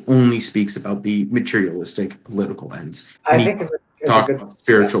basically only speaks about the materialistic political ends. I think it's a good about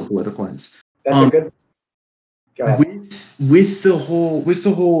spiritual political ends. That's a good. Go ahead. With the whole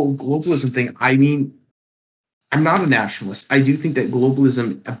globalism thing, I mean, I'm not a nationalist. I do think that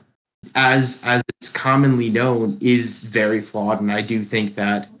globalism, as it's commonly known, is very flawed, and I do think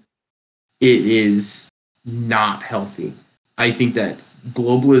that it is not healthy. I think that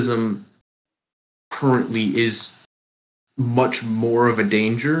globalism currently is much more of a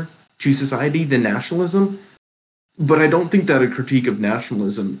danger to society than nationalism, but I don't think that a critique of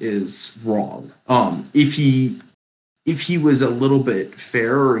nationalism is wrong. If he was a little bit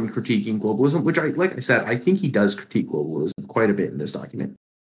fairer in critiquing globalism, which like I said, I think he does critique globalism quite a bit in this document.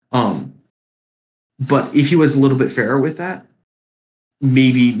 But if he was a little bit fairer with that,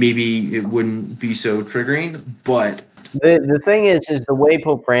 maybe it wouldn't be so triggering. But the thing is the way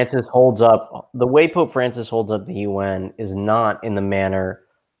Pope Francis holds up the UN is not in the manner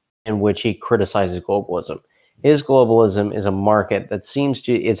in which he criticizes globalism. His globalism is a market that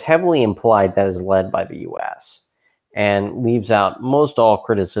is heavily implied that is led by the US, and leaves out most all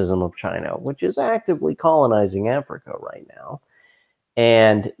criticism of China, which is actively colonizing Africa right now.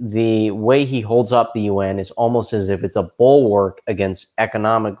 And the way he holds up the UN is almost as if it's a bulwark against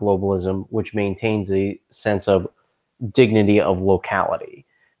economic globalism, which maintains a sense of dignity of locality.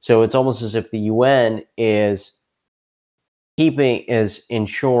 So it's almost as if the UN is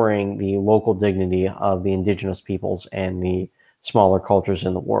ensuring the local dignity of the indigenous peoples and the smaller cultures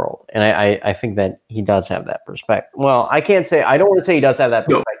in the world. And I think that he does have that perspective. Well, I don't want to say he does have that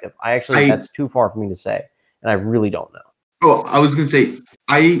perspective. That's too far for me to say, and I really don't know. Oh, I was going to say,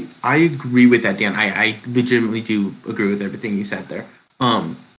 I agree with that, Dan. I legitimately do agree with everything you said there.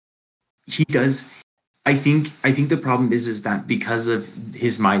 He does. I think the problem is that because of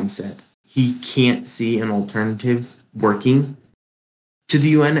his mindset, he can't see an alternative working to the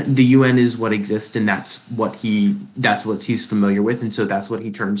UN. The UN is what exists, and that's what he's familiar with, and so that's what he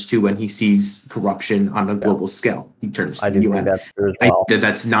turns to when he sees corruption on a global scale. He turns to the UN.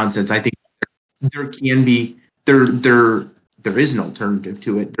 That's nonsense. I think there can be there is an alternative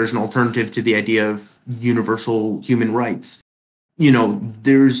to it. There's an alternative to the idea of universal human rights.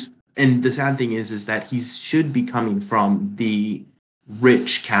 And the sad thing is that he should be coming from the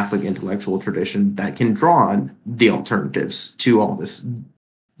rich Catholic intellectual tradition that can draw on the alternatives to all this,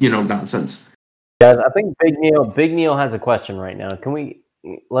 nonsense. Guys, I think Big Neil has a question right now.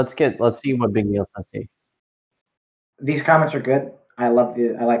 Let's see what Big Neil has to say. These comments are good. I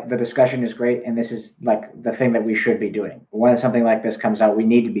like the discussion is great, and this is like the thing that we should be doing. When something like this comes out, we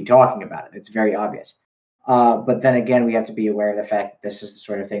need to be talking about it. It's very obvious. But then again, we have to be aware of the fact that this is the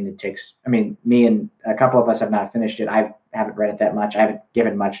sort of thing that takes. I mean, me and a couple of us have not finished it. I haven't read it that much. I haven't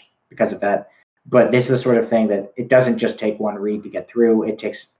given much because of that. But this is the sort of thing that it doesn't just take one read to get through. It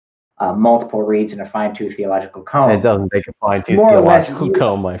takes multiple reads and a fine-tooth theological comb. It doesn't take a fine-tooth More or less, theological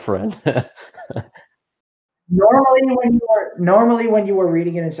comb, my friend. Normally when you are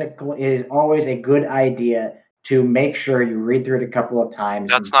reading an encyclical, it is always a good idea to make sure you read through it a couple of times.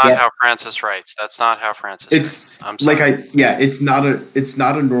 That's not how Francis writes. That's not how Francis It's writes. I'm sorry. it's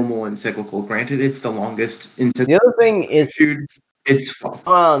not a normal encyclical. Granted, it's the longest encyclical. The other thing is, issued. It's fluff.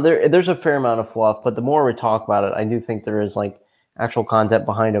 there's a fair amount of fluff, but the more we talk about it, I do think there is like actual content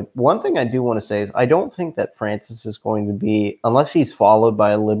behind it. One thing I do want to say is I don't think that Francis is going to be, unless he's followed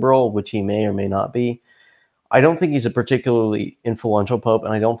by a liberal, which he may or may not be, I don't think he's a particularly influential pope,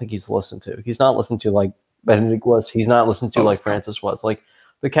 and I don't think he's listened to. He's not listened to like Benedict was. He's not listened to like Francis was. Like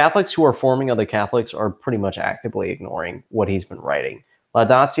the Catholics who are forming other Catholics are pretty much actively ignoring what he's been writing.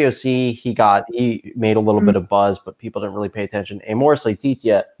 Laudatio Si, he made a little bit of buzz, but people didn't really pay attention. Amoris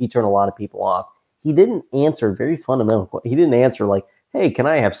Laetitia, he turned a lot of people off. He didn't answer very fundamental. He didn't answer like, "Hey, can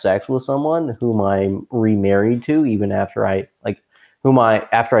I have sex with someone whom I'm remarried to, even after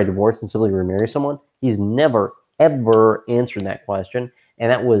after I divorce and simply remarry someone?" He's never ever answered that question, and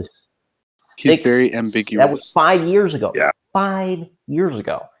that was He's very ambiguous. That was 5 years ago. Yeah. 5 years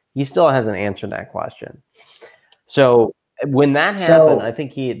ago. He still hasn't answered that question. So when that happened, I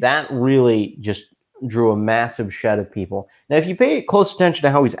think that really just drew a massive shed of people. Now, if you pay close attention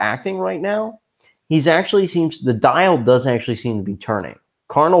to how he's acting right now, the dial does actually seem to be turning.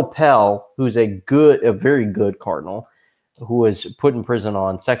 Cardinal Pell, who's a very good cardinal, who was put in prison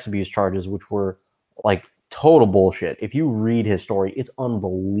on sex abuse charges, which were like total bullshit. If you read his story, it's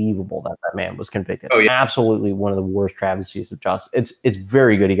unbelievable that man was convicted. Oh, yeah. Absolutely one of the worst travesties of justice. It's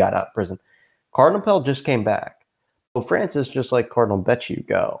very good he got out of prison. Cardinal Pell just came back. So Francis, just like Cardinal Bet-You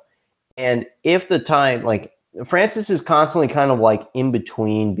go. And if the time, like, Francis is constantly kind of like in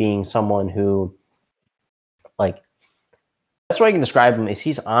between being someone who, like, best way I can describe him is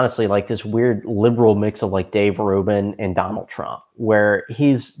he's honestly like this weird liberal mix of like Dave Rubin and Donald Trump, where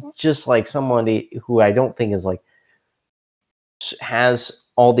he's just like somebody who I don't think is like has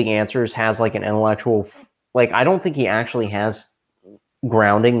all the answers, has like an intellectual, like I don't think he actually has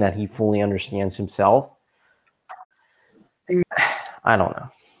grounding that he fully understands himself. I don't know.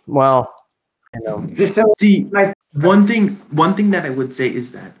 Well, I know. See, one thing that I would say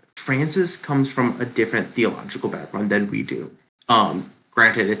is that Francis comes from a different theological background than we do.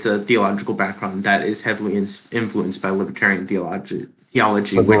 Granted, it's a theological background that is heavily influenced by libertarian theology,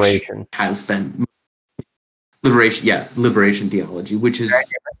 which has been liberation theology, which is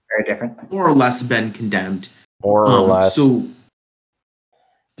very different, more or less been condemned. More or less. So,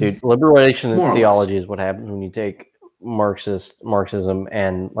 dude, liberation theology is what happens when you take Marxism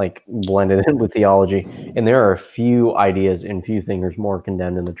and like blend it in with theology. And there are a few ideas and few thinkers more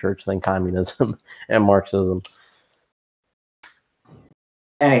condemned in the church than communism and Marxism.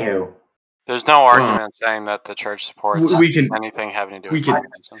 Anywho, there's no argument saying that the church supports anything having to do with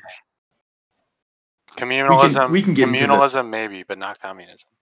communism. Communalism, maybe, but not communism.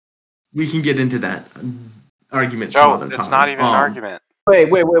 We can get into that argument. Joe, it's not even an argument. Wait,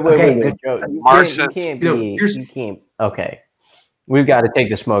 Joe. You can't. Okay, we've got to take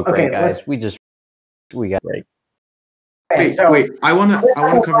the smoke break, guys. We got break. Wait. I want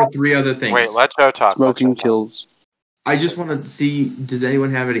to cover 3 other things. Wait, let Joe talk. Smoking kills. I just want to see. Does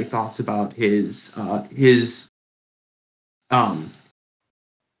anyone have any thoughts about his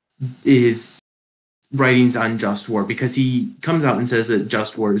writings on just war? Because he comes out and says that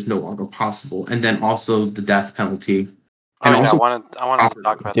just war is no longer possible, and then also the death penalty. And I wanted to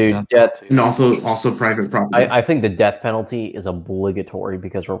talk about the death penalty. And also private property. I think the death penalty is obligatory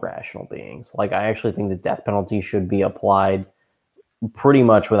because we're rational beings. Like, I actually think the death penalty should be applied pretty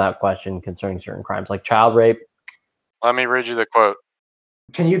much without question concerning certain crimes, like child rape. Let me read you the quote.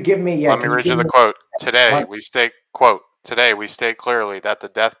 Can you give me? Let me read you the quote. Today we state clearly that the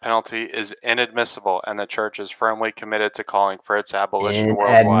death penalty is inadmissible, and the church is firmly committed to calling for its abolition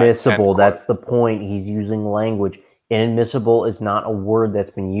worldwide. Inadmissible. That's the point. He's using language. Inadmissible is not a word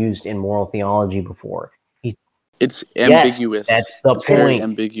that's been used in moral theology before. It's ambiguous. That's the point. Very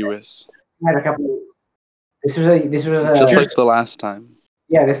ambiguous. I had a couple. This was just like the last time.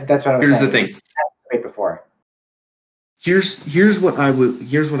 Yeah, that's what I was saying. Here's the thing. Right before. Here's what I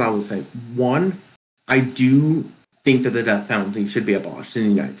would say. One, I do think that the death penalty should be abolished in the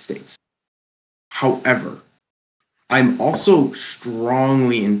United States. However, I'm also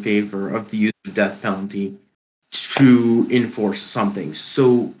strongly in favor of the use of death penalty to enforce something.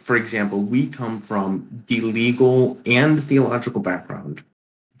 So, for example, we come from the legal and theological background,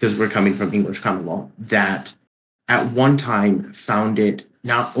 because we're coming from English common law, that at one time found it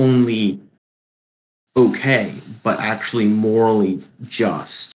not only okay, but actually morally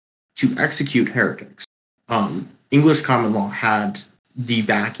just to execute heretics. English common law had the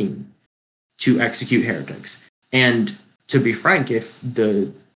backing to execute heretics. And to be frank, if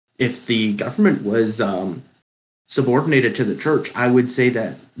the government was subordinated to the church, I would say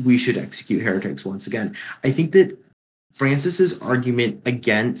that we should execute heretics once again. I think that Francis's argument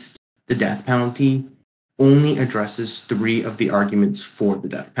against the death penalty only addresses 3 of the arguments for the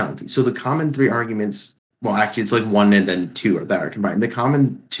death penalty. So the common 3 arguments, well, actually it's like 1 and then 2 that are combined. The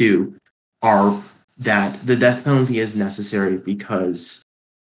common 2 are that the death penalty is necessary because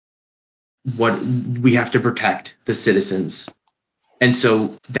what we have to protect the citizens. And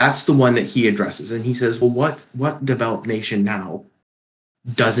so that's the one that he addresses. And he says, well, what developed nation now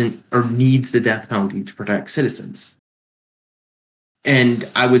doesn't or needs the death penalty to protect citizens? And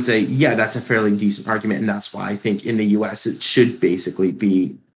I would say, yeah, that's a fairly decent argument. And that's why I think in the US it should basically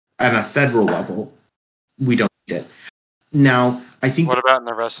be at a federal level. We don't need it. Now, I think. What about in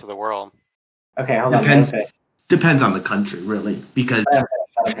the rest of the world? Okay, hold on. Depends on the country, really, because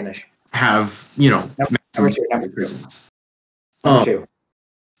have, maximum prisons. Number 2.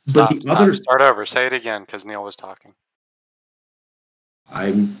 But start over. Say it again, because Neil was talking.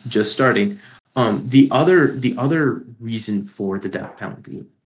 I'm just starting. The other reason for the death penalty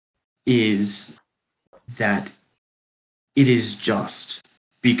is that it is just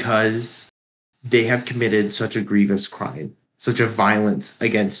because they have committed such a grievous crime, such a violence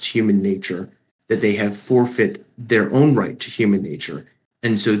against human nature, that they have forfeit their own right to human nature,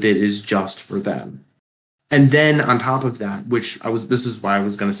 and so that is just for them. And then on top of that, this is why I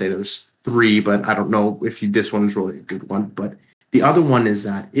was going to say there's 3, but I don't know if this one is really a good one. But the other one is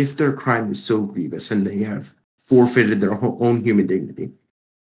that if their crime is so grievous and they have forfeited their own human dignity,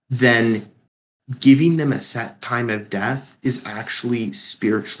 then giving them a set time of death is actually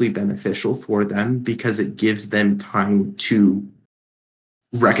spiritually beneficial for them, because it gives them time to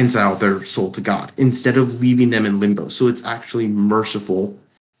reconcile their soul to God instead of leaving them in limbo. So it's actually merciful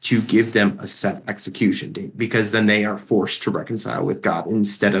to give them a set execution date, because then they are forced to reconcile with God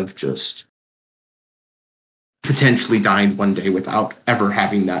instead of just potentially dying one day without ever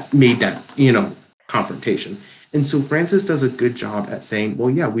having made that confrontation. And so Francis does a good job at saying, well,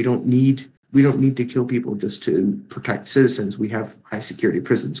 yeah, we don't need to kill people just to protect citizens. We have high security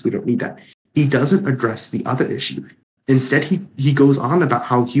prisons. We don't need that. He doesn't address the other issue. Instead, he goes on about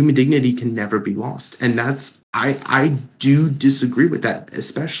how human dignity can never be lost. And I do disagree with that,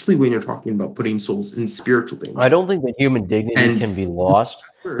 especially when you're talking about putting souls in spiritual danger. I don't think that human dignity can be lost,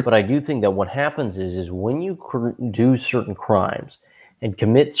 but I do think that what happens is when you do certain crimes and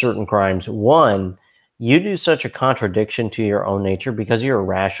commit certain crimes, one, you do such a contradiction to your own nature because you're a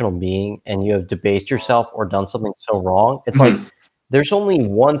rational being and you have debased yourself or done something so wrong. It's like, there's only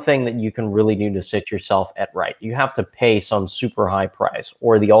one thing that you can really do to set yourself at right. You have to pay some super high price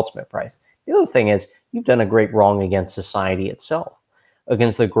or the ultimate price. The other thing is you've done a great wrong against society itself,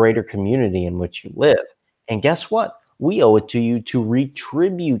 against the greater community in which you live. And guess what? We owe it to you to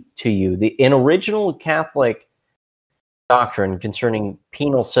retribute to you. In original Catholic doctrine concerning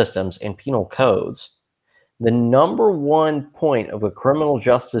penal systems and penal codes, the number one point of a criminal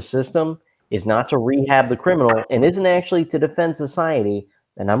justice system is not to rehab the criminal and isn't actually to defend society.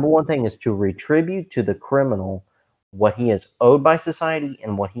 The number one thing is to retribute to the criminal what he is owed by society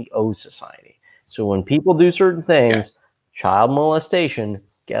and what he owes society. So when people do certain things, child molestation,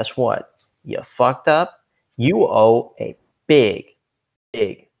 guess what? You fucked up. You owe a big,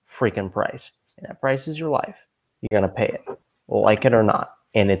 big freaking price. And that price is your life. You're going to pay it, like it or not.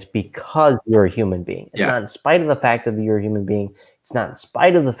 And it's because you're a human being. It's not in spite of the fact that you're a human being. It's not in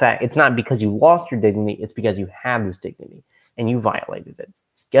spite of the fact. It's not because you lost your dignity. It's because you have this dignity and you violated it.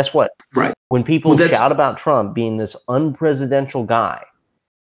 Guess what? Right. When people shout about Trump being this unpresidential guy,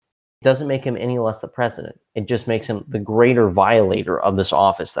 it doesn't make him any less the president. It just makes him the greater violator of this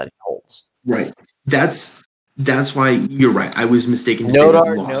office that he holds. Right. That's why you're right. I was mistaken to say that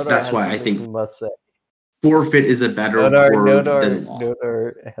he lost. That's why I think he must say. Forfeit is a better word than law.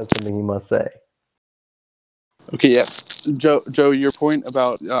 Nodar has something he must say. Okay, yes. Joe, your point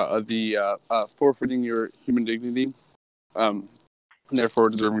about the forfeiting your human dignity, and therefore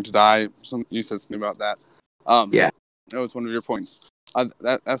deserving to die, you said something about that. That was one of your points.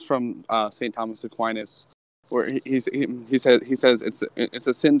 That's from St. Thomas Aquinas, where he says it's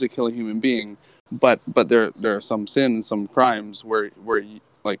a sin to kill a human being, but there are some sins, some crimes where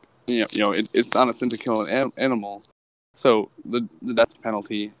it's not a sin to kill an animal. So the death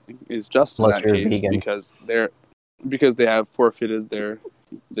penalty is just in that case because they have forfeited their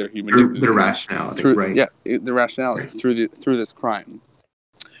human dignity, their rationality, the rationality through this crime,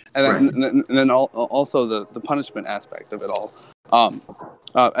 and then also the punishment aspect of it all.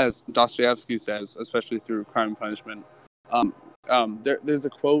 as Dostoevsky says, especially through Crime and Punishment. There's a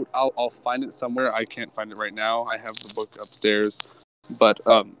quote. I'll find it somewhere. I can't find it right now. I have the book upstairs, but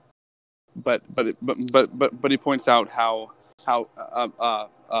he points out how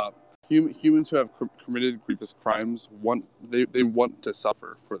humans who have committed grievous crimes they want to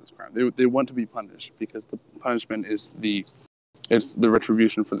suffer for this crime. They want to be punished because the punishment is it's the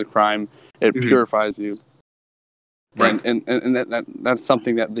retribution for the crime. It purifies you, Right. and that's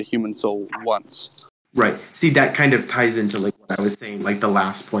something that the human soul wants. Right. See, that kind of ties into like what I was saying, like the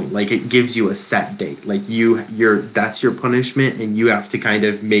last point. Like it gives you a set date. Like that's your punishment, and you have to kind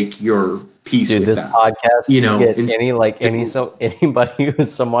of make your peace Dude, with this that. podcast, You know, get anybody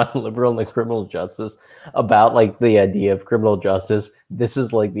who's somewhat liberal in the criminal justice about like the idea of criminal justice. This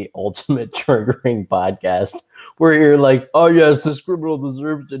is like the ultimate triggering podcast where you're like, oh yes, this criminal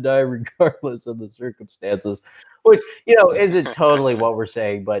deserves to die regardless of the circumstances. Which, isn't totally what we're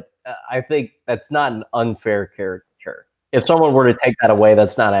saying, but I think that's not an unfair caricature. If someone were to take that away,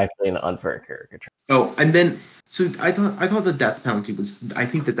 that's not actually an unfair caricature. Oh, and then so I thought the death penalty was. I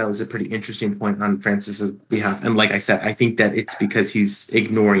think that was a pretty interesting point on Francis's behalf. And like I said, I think that it's because he's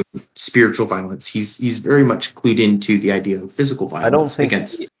ignoring spiritual violence. He's very much clued into the idea of physical violence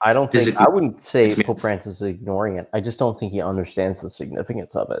I wouldn't say Pope Francis is ignoring it. I just don't think he understands the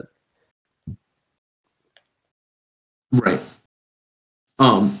significance of it. Right.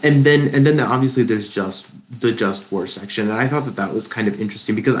 And then obviously there's the just war section, and I thought that was kind of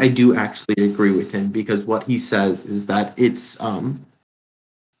interesting because I do actually agree with him, because what he says is that he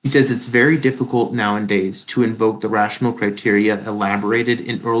says it's very difficult nowadays to invoke the rational criteria elaborated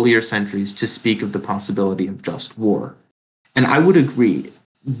in earlier centuries to speak of the possibility of just war. And I would agree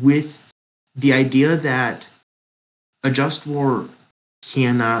with the idea that a just war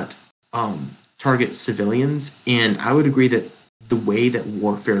cannot target civilians, and I would agree that the way that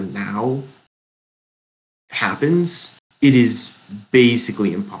warfare now happens, it is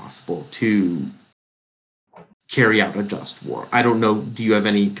basically impossible to carry out a just war. I don't know. Do you have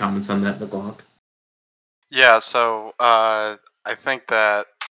any comments on that, McLaughlin? Yeah, so I think that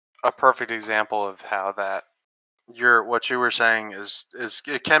a perfect example of how that what you were saying is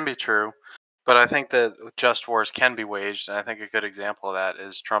it can be true, but I think that just wars can be waged, and I think a good example of that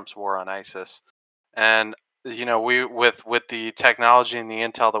is Trump's war on ISIS. And we with the technology and the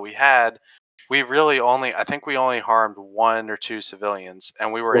intel that we had, we only harmed 1 or 2 civilians,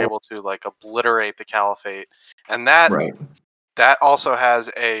 and we were able to like obliterate the caliphate. And that also has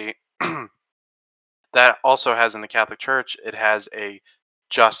that also has in the Catholic Church, it has a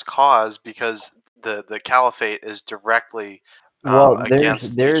just cause, because the caliphate is directly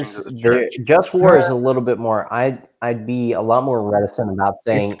against the teachings of the church. Just war is a little bit more. I'd be a lot more reticent about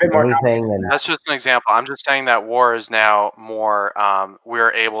saying anything than that's just an example. I'm just saying that war is now more.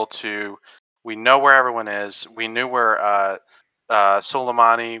 We know where everyone is. We knew where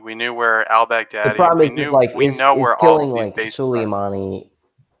Soleimani. We knew where al-Baghdadi. The problem is where killing all of these bases Soleimani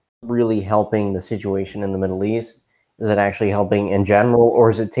really helping the situation in the Middle East? Is it actually helping in general, or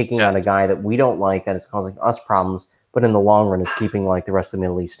is it taking out a guy that we don't like, that is causing us problems, but in the long run is keeping like the rest of the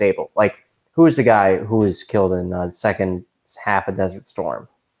Middle East stable? Like, who is the guy who was killed in the second half of Desert Storm?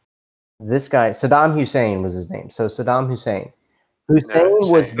 This guy, Saddam Hussein was his name. So Saddam Hussein. Hussein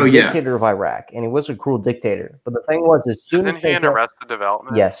was the dictator of Iraq, and he was a cruel dictator. But the thing was, as soon as he in Arrested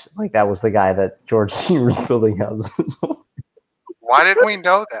Development? Yes, like that was the guy that George C. was building houses. Why didn't we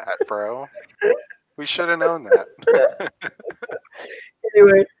know that, bro? We should have known that.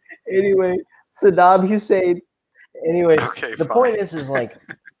 Anyway, Saddam Hussein. Anyway, okay, the point is like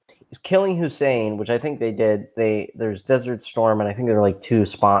killing Hussein, which I think they did. There's Desert Storm, and I think there are like 2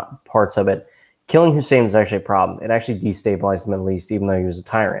 parts of it. Killing Hussein is actually a problem. It actually destabilized the Middle East, even though he was a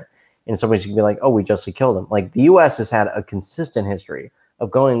tyrant. And somebody can be like, "Oh, we justly killed him." Like the U.S. has had a consistent history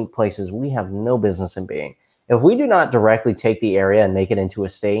of going places we have no business in being. If we do not directly take the area and make it into a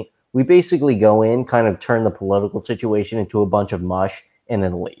state, we basically go in, kind of turn the political situation into a bunch of mush, and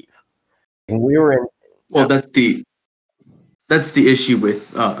then leave. And we were in. Well, that's the issue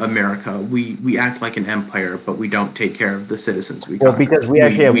with America. We act like an empire, but we don't take care of the citizens. Because we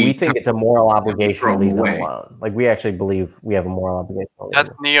think it's a moral obligation to leave them alone. Like we actually believe we have a moral obligation. That's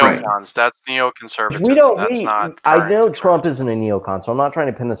neocons. Right. That's neoconservatism. I know Trump isn't a neocon, so I'm not trying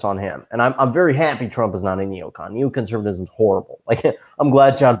to pin this on him. And I'm very happy Trump is not a neocon. Neoconservatism is horrible. Like I'm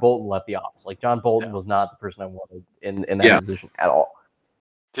glad John Bolton left the office. Like John Bolton was not the person I wanted in that position at all.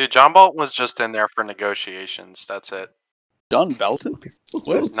 Dude, John Bolton was just in there for negotiations. That's it. John Belton?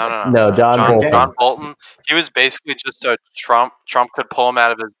 What? No, John Bolton. He was basically just a Trump could pull him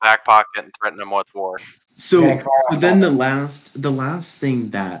out of his back pocket and threaten him with war. So then the last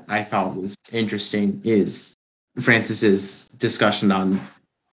thing that I thought was interesting is Francis's discussion on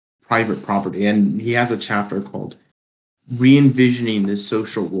private property, and he has a chapter called "Re-envisioning the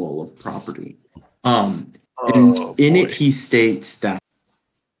Social Role of Property." In it he states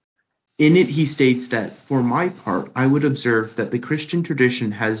that for my part, I would observe that the Christian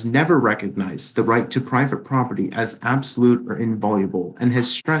tradition has never recognized the right to private property as absolute or inviolable, and has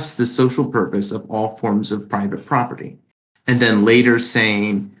stressed the social purpose of all forms of private property. And then later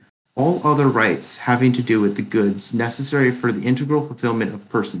saying, all other rights having to do with the goods necessary for the integral fulfillment of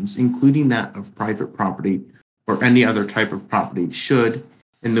persons, including that of private property or any other type of property, should,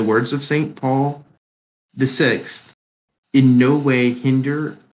 in the words of St. Paul VI, in no way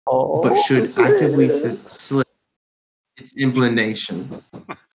hinder but should actively facilitate its implementation.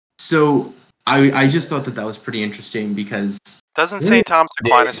 So I just thought that was pretty interesting because doesn't St. Thomas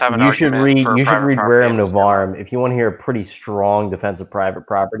Aquinas have an argument for you should private read property Rerum in his Novarum. If you want to hear a pretty strong defense of private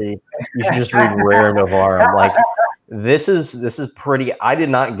property, you should just read Rerum Novarum. Like this is pretty. I did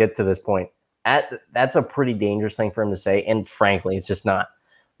not get to this point. That's a pretty dangerous thing for him to say, and frankly, it's just not.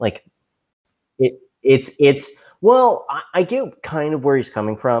 Like it's. Well, I get kind of where he's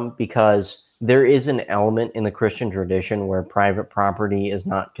coming from because there is an element in the Christian tradition where private property is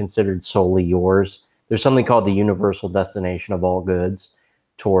not considered solely yours. There's something called the universal destination of all goods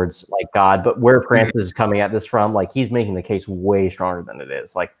towards like God. But where Francis is coming at this from, like he's making the case way stronger than it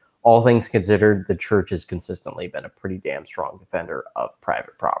is. Like all things considered, the church has consistently been a pretty damn strong defender of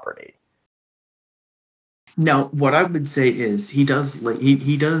private property. Now, what I would say is he does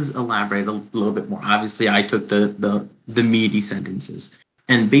elaborate a little bit more. Obviously, I took the meaty sentences,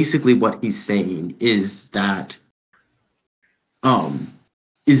 and basically what he's saying is that the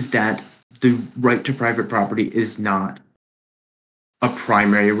right to private property is not a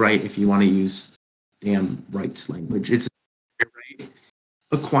primary right. If you want to use damn rights language, it's a right.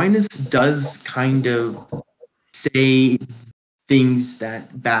 Aquinas does kind of say things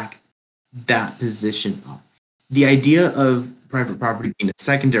that back that position up. The idea of private property being a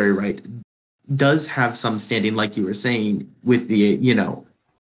secondary right does have some standing, like you were saying, with the,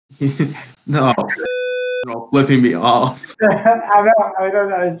 no, flipping me off. I don't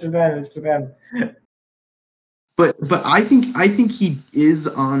know, it's to them. But I think he is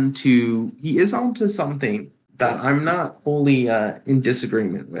onto something that I'm not wholly in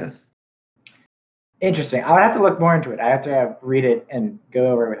disagreement with. Interesting. I would have to look more into it. I have to read it and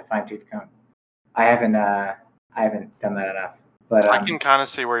go over it with a fine-tooth comb. I haven't done that enough. But I can kind of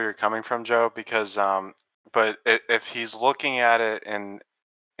see where you're coming from, Joe, because but if he's looking at it in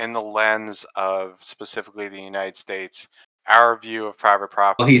the lens of specifically the United States, our view of private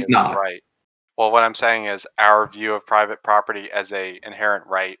property Well, he's not right. Well, what I'm saying is our view of private property as a inherent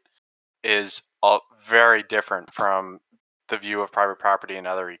right is very different from the view of private property in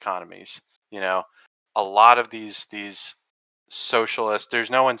other economies. A lot of these socialists, there's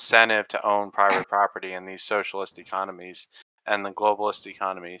no incentive to own private property in these socialist economies and the globalist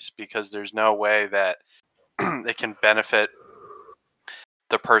economies because there's no way that it can benefit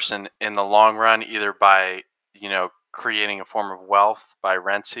the person in the long run, either by creating a form of wealth by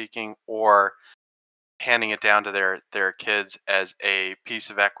rent seeking or handing it down to their kids as a piece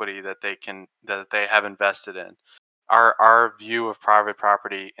of equity that they have invested in. Our view of private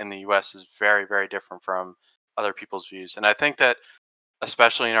property in the US is very, very different from other people's views. And I think that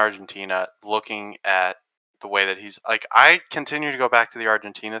especially in Argentina, looking at the way that he's like, I continue to go back to the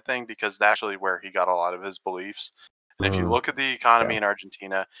Argentina thing because that's actually where he got a lot of his beliefs. And if you look at the economy in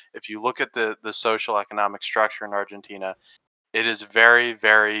Argentina, if you look at the social economic structure in Argentina, it is very,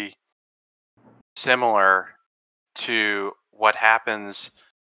 very similar to what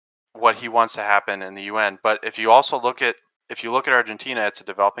he wants to happen in the UN. But if you look at Argentina, it's a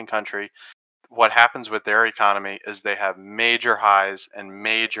developing country. What happens with their economy is they have major highs and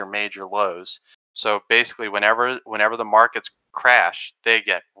major, major lows. So basically, whenever the markets crash, they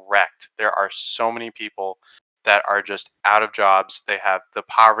get wrecked. There are so many people that are just out of jobs. They have the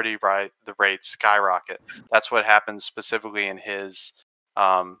poverty the rates skyrocket. That's what happens specifically in his.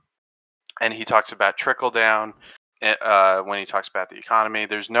 And he talks about trickle down when he talks about the economy.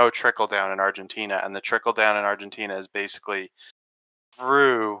 There's no trickle down in Argentina, and the trickle down in Argentina is basically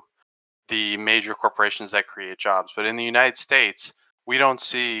through the major corporations that create jobs. But in the United States, we don't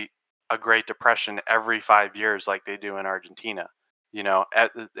see a Great Depression every 5 years like they do in Argentina. In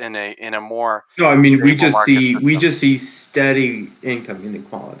a more no. I mean, we just see steady income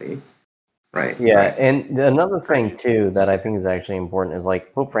inequality. Right. Yeah, right. And another thing too that I think is actually important is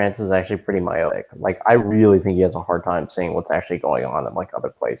like Pope Francis is actually pretty myopic. Like I really think he has a hard time seeing what's actually going on in like other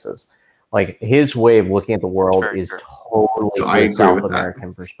places. Like his way of looking at the world Very is true. totally I a agree South with that.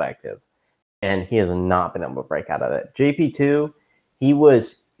 American perspective, and he has not been able to break out of it. JP2,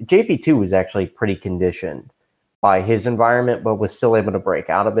 JP2 was actually pretty conditioned by his environment, but was still able to break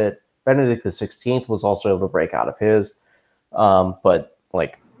out of it. Benedict XVI was also able to break out of his, but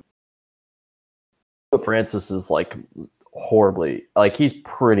like Francis is like horribly, like he's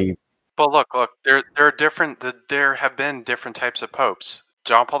pretty. But look, there are different. There have been different types of popes.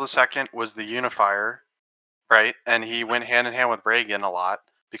 John Paul II was the unifier, right? And he went hand in hand with Reagan a lot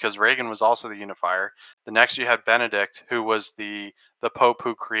because Reagan was also the unifier. The next you had Benedict, who was the pope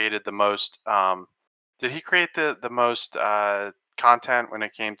who created the most. Did he create the most content when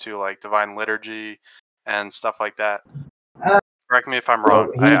it came to like divine liturgy and stuff like that? Correct me if I'm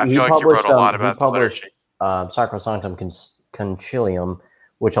wrong. I feel like he wrote a lot about the liturgy. Sacrosanctum Concilium,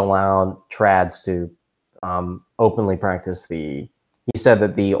 which allowed trads to openly practice he said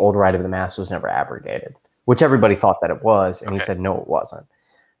that the old rite of the Mass was never abrogated, which everybody thought that it was, and he said no, it wasn't.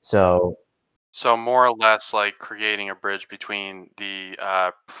 So more or less like creating a bridge between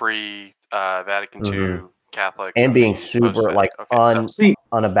the pre-Vatican II Catholics and being super like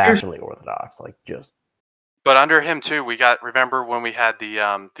unabashedly Orthodox, like just. But under him too, remember when we had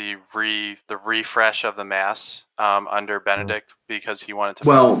the refresh of the Mass under Benedict because he wanted to.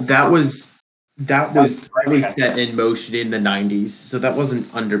 Well, that was set in motion in the 90s, so that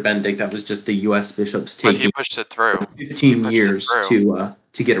wasn't under Benedict. That was just the U.S. bishops taking. But he pushed it through. 15 years to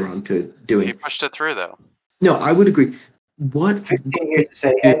get around to doing. He pushed it through, though. No, I would agree. What? 15 years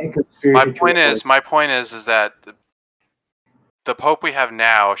to say. My point is that the Pope we have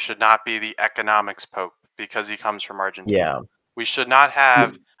now should not be the economics Pope because he comes from Argentina. Yeah. We should not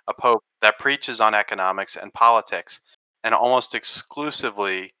have a Pope that preaches on economics and politics and almost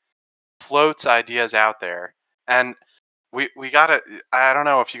exclusively floats ideas out there. And we gotta, I don't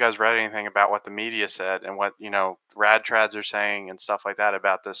know if you guys read anything about what the media said and what, rad trads are saying and stuff like that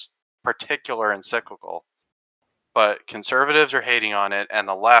about this particular encyclical. But conservatives are hating on it, and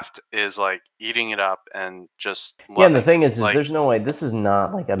the left is like eating it up and just. Yeah, and the thing is there's no way. This is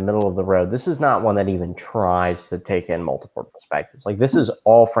not like a middle of the road. This is not one that even tries to take in multiple perspectives. Like this is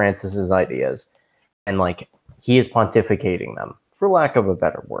all Francis's ideas, and like he is pontificating them, for lack of a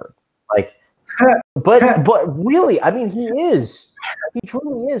better word. Like, but really, I mean, he is. He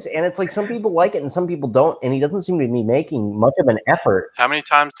truly is, and it's like some people like it and some people don't, and he doesn't seem to be making much of an effort. How many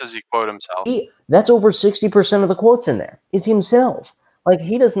times does he quote himself? That's over 60% of the quotes in there is himself. Like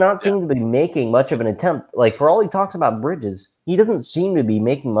he does not seem to be making much of an attempt. Like for all he talks about bridges, he doesn't seem to be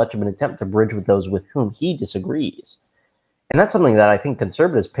making much of an attempt to bridge with those with whom he disagrees, and that's something that I think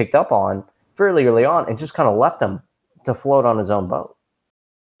conservatives picked up on fairly early on and just kind of left him to float on his own boat.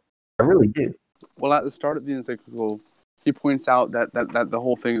 I really do. Well, at the start of the encyclical, he points out that the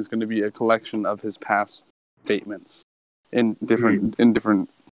whole thing is going to be a collection of his past statements in different different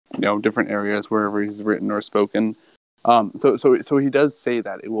areas wherever he's written or spoken. So he does say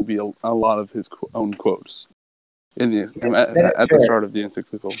that it will be a lot of his own quotes in the at the start of the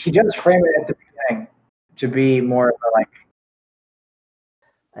encyclical. He does frame it at the beginning to be more of a like.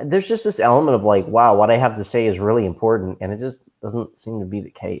 There's just this element of like, wow, what I have to say is really important, and it just doesn't seem to be the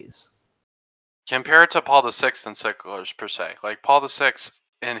case. Compare it to Paul VI encyclicals per se. Like Paul VI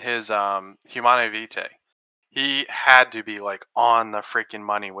in his Humanae Vitae, he had to be like on the freaking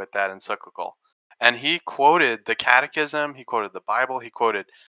money with that encyclical. And he quoted the catechism, he quoted the Bible, he quoted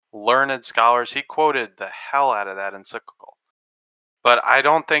learned scholars, he quoted the hell out of that encyclical. But I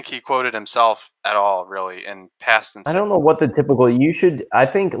don't think he quoted himself at all, really, in past encyclicals. I don't know what the typical, I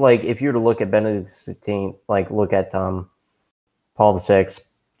think like if you were to look at Benedict XVI, like look at Paul VI,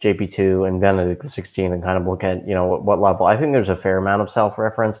 JP2 and Benedict XVI and kind of look at, what level. I think there's a fair amount of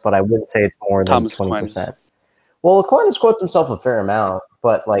self-reference, but I wouldn't say it's more than 20%. Well, Aquinas quotes himself a fair amount,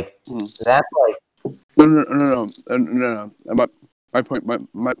 but like that's like No. My point,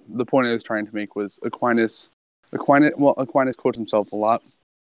 the point I was trying to make was Aquinas quotes himself a lot,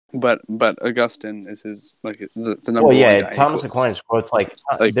 but Augustine is his like the number one guy. Thomas Aquinas quotes like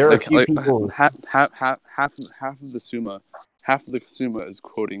there are a few people. Half of the Summa. Half of the Summa is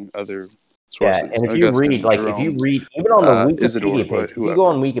quoting other sources. Yeah, and if you read even on the Wikipedia Isidore, page, if you go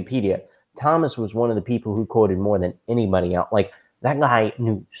on Wikipedia, Thomas was one of the people who quoted more than anybody else. Like that guy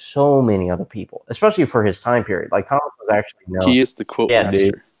knew so many other people, especially for his time period. Like Thomas was actually known. He is the quote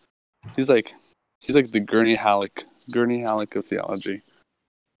master. He's like the Gurney Halleck of theology.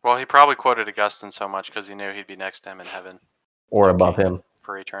 Well, he probably quoted Augustine so much because he knew he'd be next to him in heaven. Or above him.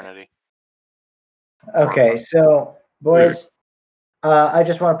 For eternity. Okay, so boys, I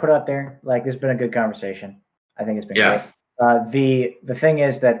just want to put out there, like, this has been a good conversation. I think it's been great. The thing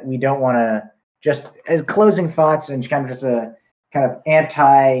is that we don't want to just as closing thoughts and kind of just a kind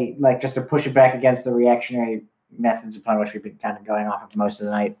of just to push it back against the reactionary methods upon which we've been kind of going off of most of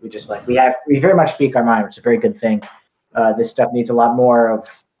the night. We very much speak our mind, which is a very good thing. This stuff needs a lot more of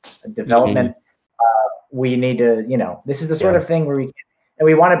development. We need to, this is the sort of thing where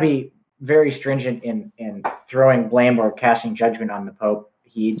we want to be very stringent in throwing blame or casting judgment on the Pope.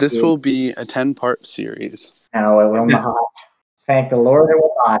 This will be a 10-part series. No, it will not. Thank the Lord, it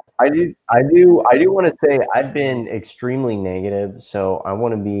will not. I do want to say I've been extremely negative, so I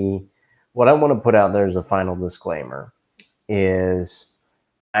want to put out there as a final disclaimer is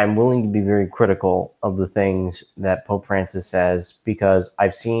I'm willing to be very critical of the things that Pope Francis says because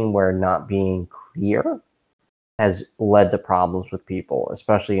I've seen where not being clear has led to problems with people,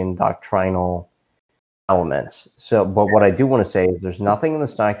 especially in doctrinal elements. So, but what I do want to say is there's nothing in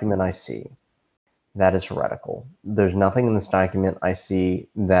this document I see that is heretical. There's nothing in this document I see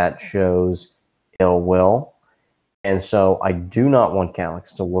that shows ill will. And so I do not want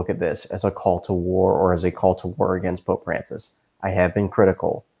Catholics to look at this as a call to war or as a call to war against Pope Francis. I have been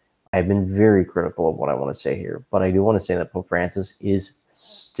critical. I have been very critical of what I want to say here. But I do want to say that Pope Francis is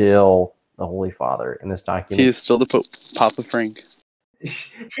still the Holy Father in this document. He is still the Pope, Papa Frank. He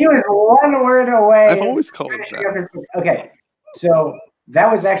was one word away. I've always called him that. Okay, so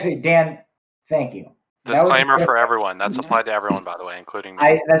that was actually, Dan, thank you. Disclaimer for everyone. That's applied to everyone, by the way, including me.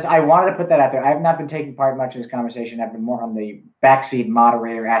 I wanted to put that out there. I have not been taking part much in this conversation. I've been more on the backseat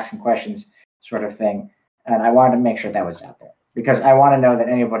moderator asking questions sort of thing. And I wanted to make sure that was out there. Because I want to know that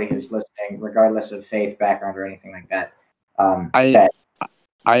anybody who's listening, regardless of faith, background, or anything like that,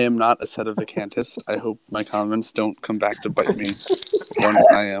 I am not a sedevacantist. I hope my comments don't come back to bite me once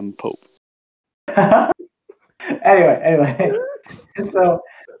I am Pope. Anyway. So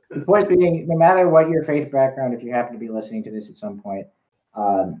the point being, no matter what your faith background, if you happen to be listening to this at some point,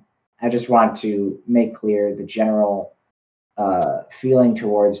 I just want to make clear the general feeling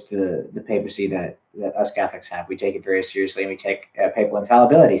towards the papacy that us Catholics have. We take it very seriously, and we take papal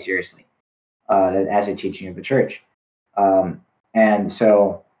infallibility seriously as a teaching of the Church. And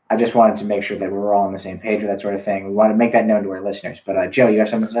so I just wanted to make sure that we're all on the same page with that sort of thing. We want to make that known to our listeners. But Joe, you have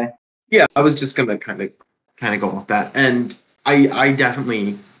something to say? Yeah, I was just gonna kind of go off that, and I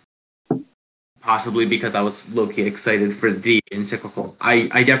definitely, possibly because I was low-key excited for the encyclical,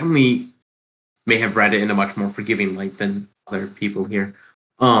 I definitely may have read it in a much more forgiving light than other people here.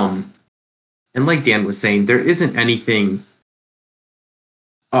 And like Dan was saying, there isn't anything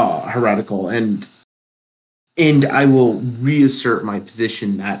heretical, and I will reassert my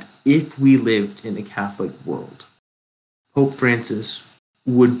position that if we lived in a Catholic world, Pope Francis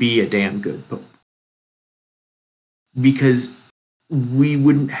would be a damn good pope. Because we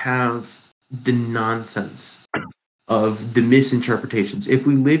wouldn't have the nonsense of the misinterpretations. If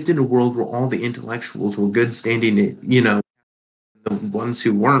we lived in a world where all the intellectuals were good standing, the ones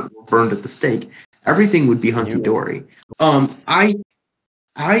who weren't were burned at the stake, everything would be hunky-dory.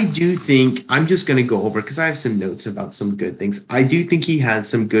 I do think, I'm just going to go over, because I have some notes about some good things. I do think he has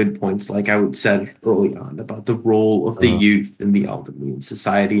some good points, like I said early on, about the role of the youth and the elderly in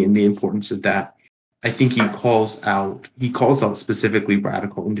society and the importance of that. I think he calls out specifically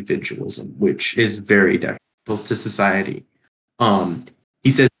radical individualism, which is very detrimental to society. He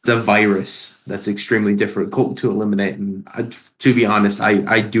says it's a virus that's extremely difficult to eliminate. And to be honest,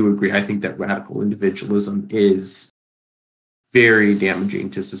 I do agree. I think that radical individualism is very damaging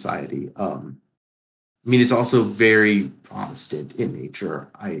to society. It's also very Protestant in nature.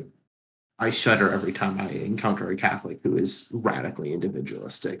 I shudder every time I encounter a Catholic who is radically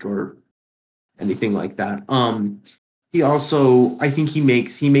individualistic or anything like that. He also, I think he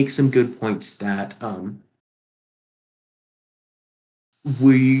makes some good points that a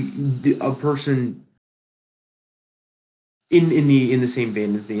person in the same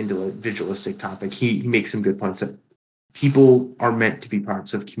vein of the individualistic topic, he makes some good points that people are meant to be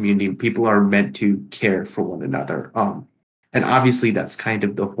parts of community. People are meant to care for one another. And obviously that's kind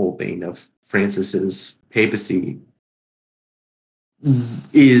of the whole vein of Francis's papacy.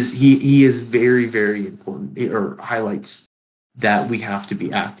 He is very, very important, or highlights that we have to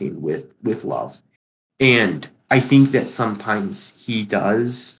be acting with love. And I think that sometimes he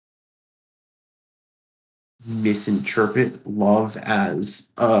does misinterpret love as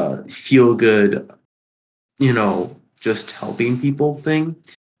a feel-good, just helping people thing.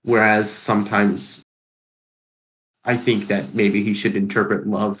 Whereas sometimes I think that maybe he should interpret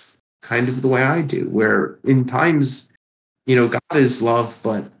love kind of the way I do, where in times, God is love,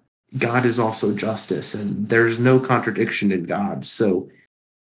 but God is also justice, and there's no contradiction in God. So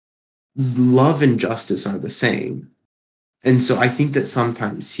love and justice are the same. And so I think that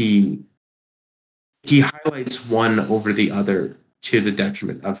sometimes he highlights one over the other to the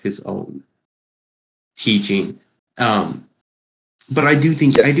detriment of his own teaching. But I do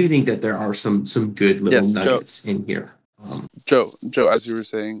think that there are some good little nuggets in here. Joe, as you were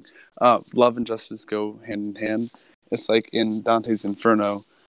saying, love and justice go hand in hand. It's like in Dante's Inferno,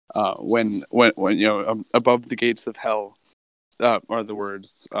 when above the gates of hell are the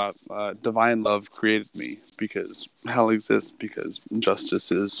words, divine love created me, because hell exists because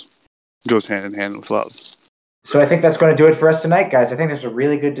justice goes hand in hand with love. So I think that's going to do it for us tonight, guys. I think this is a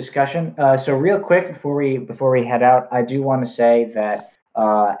really good discussion. So real quick before we head out, I do want to say that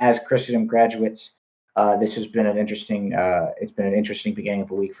as Christendom graduates, this has been an interesting beginning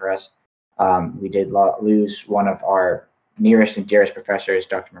of a week for us. We did lose one of our nearest and dearest professors,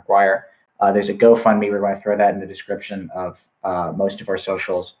 Dr. McGuire. There's a GoFundMe. We're going to throw that in the description of most of our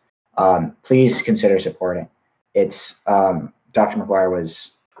socials. Please consider supporting. It's Dr. McGuire was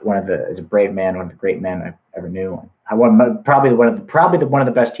is a brave man, one of the great men I've ever knew. Probably one of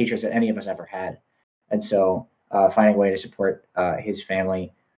the best teachers that any of us ever had. And so finding a way to support his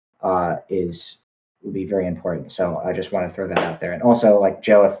family will be very important. So I just want to throw that out there. And also, like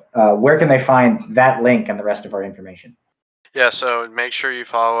Joe, where can they find that link and the rest of our information? Yeah, so make sure you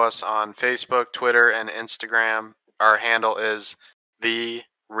follow us on Facebook, Twitter, and Instagram. Our handle is The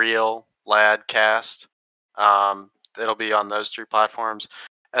Real Ladcast. It'll be on those 3 platforms.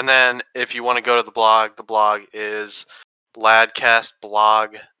 And then if you want to go to the blog is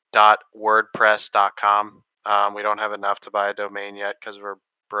ladcastblog.wordpress.com. We don't have enough to buy a domain yet because we're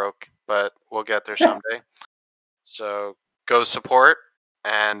broke, but we'll get there someday. So go support,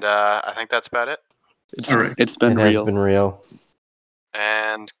 and I think that's about it. It's been real.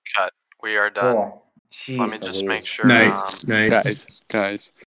 And cut. We are done. Cool. Jeez, let me just make sure. Nice.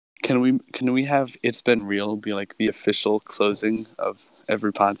 Guys. Can we have It's Been Real be like the official closing of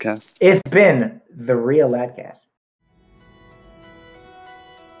every podcast? It's been the Real Ladcast.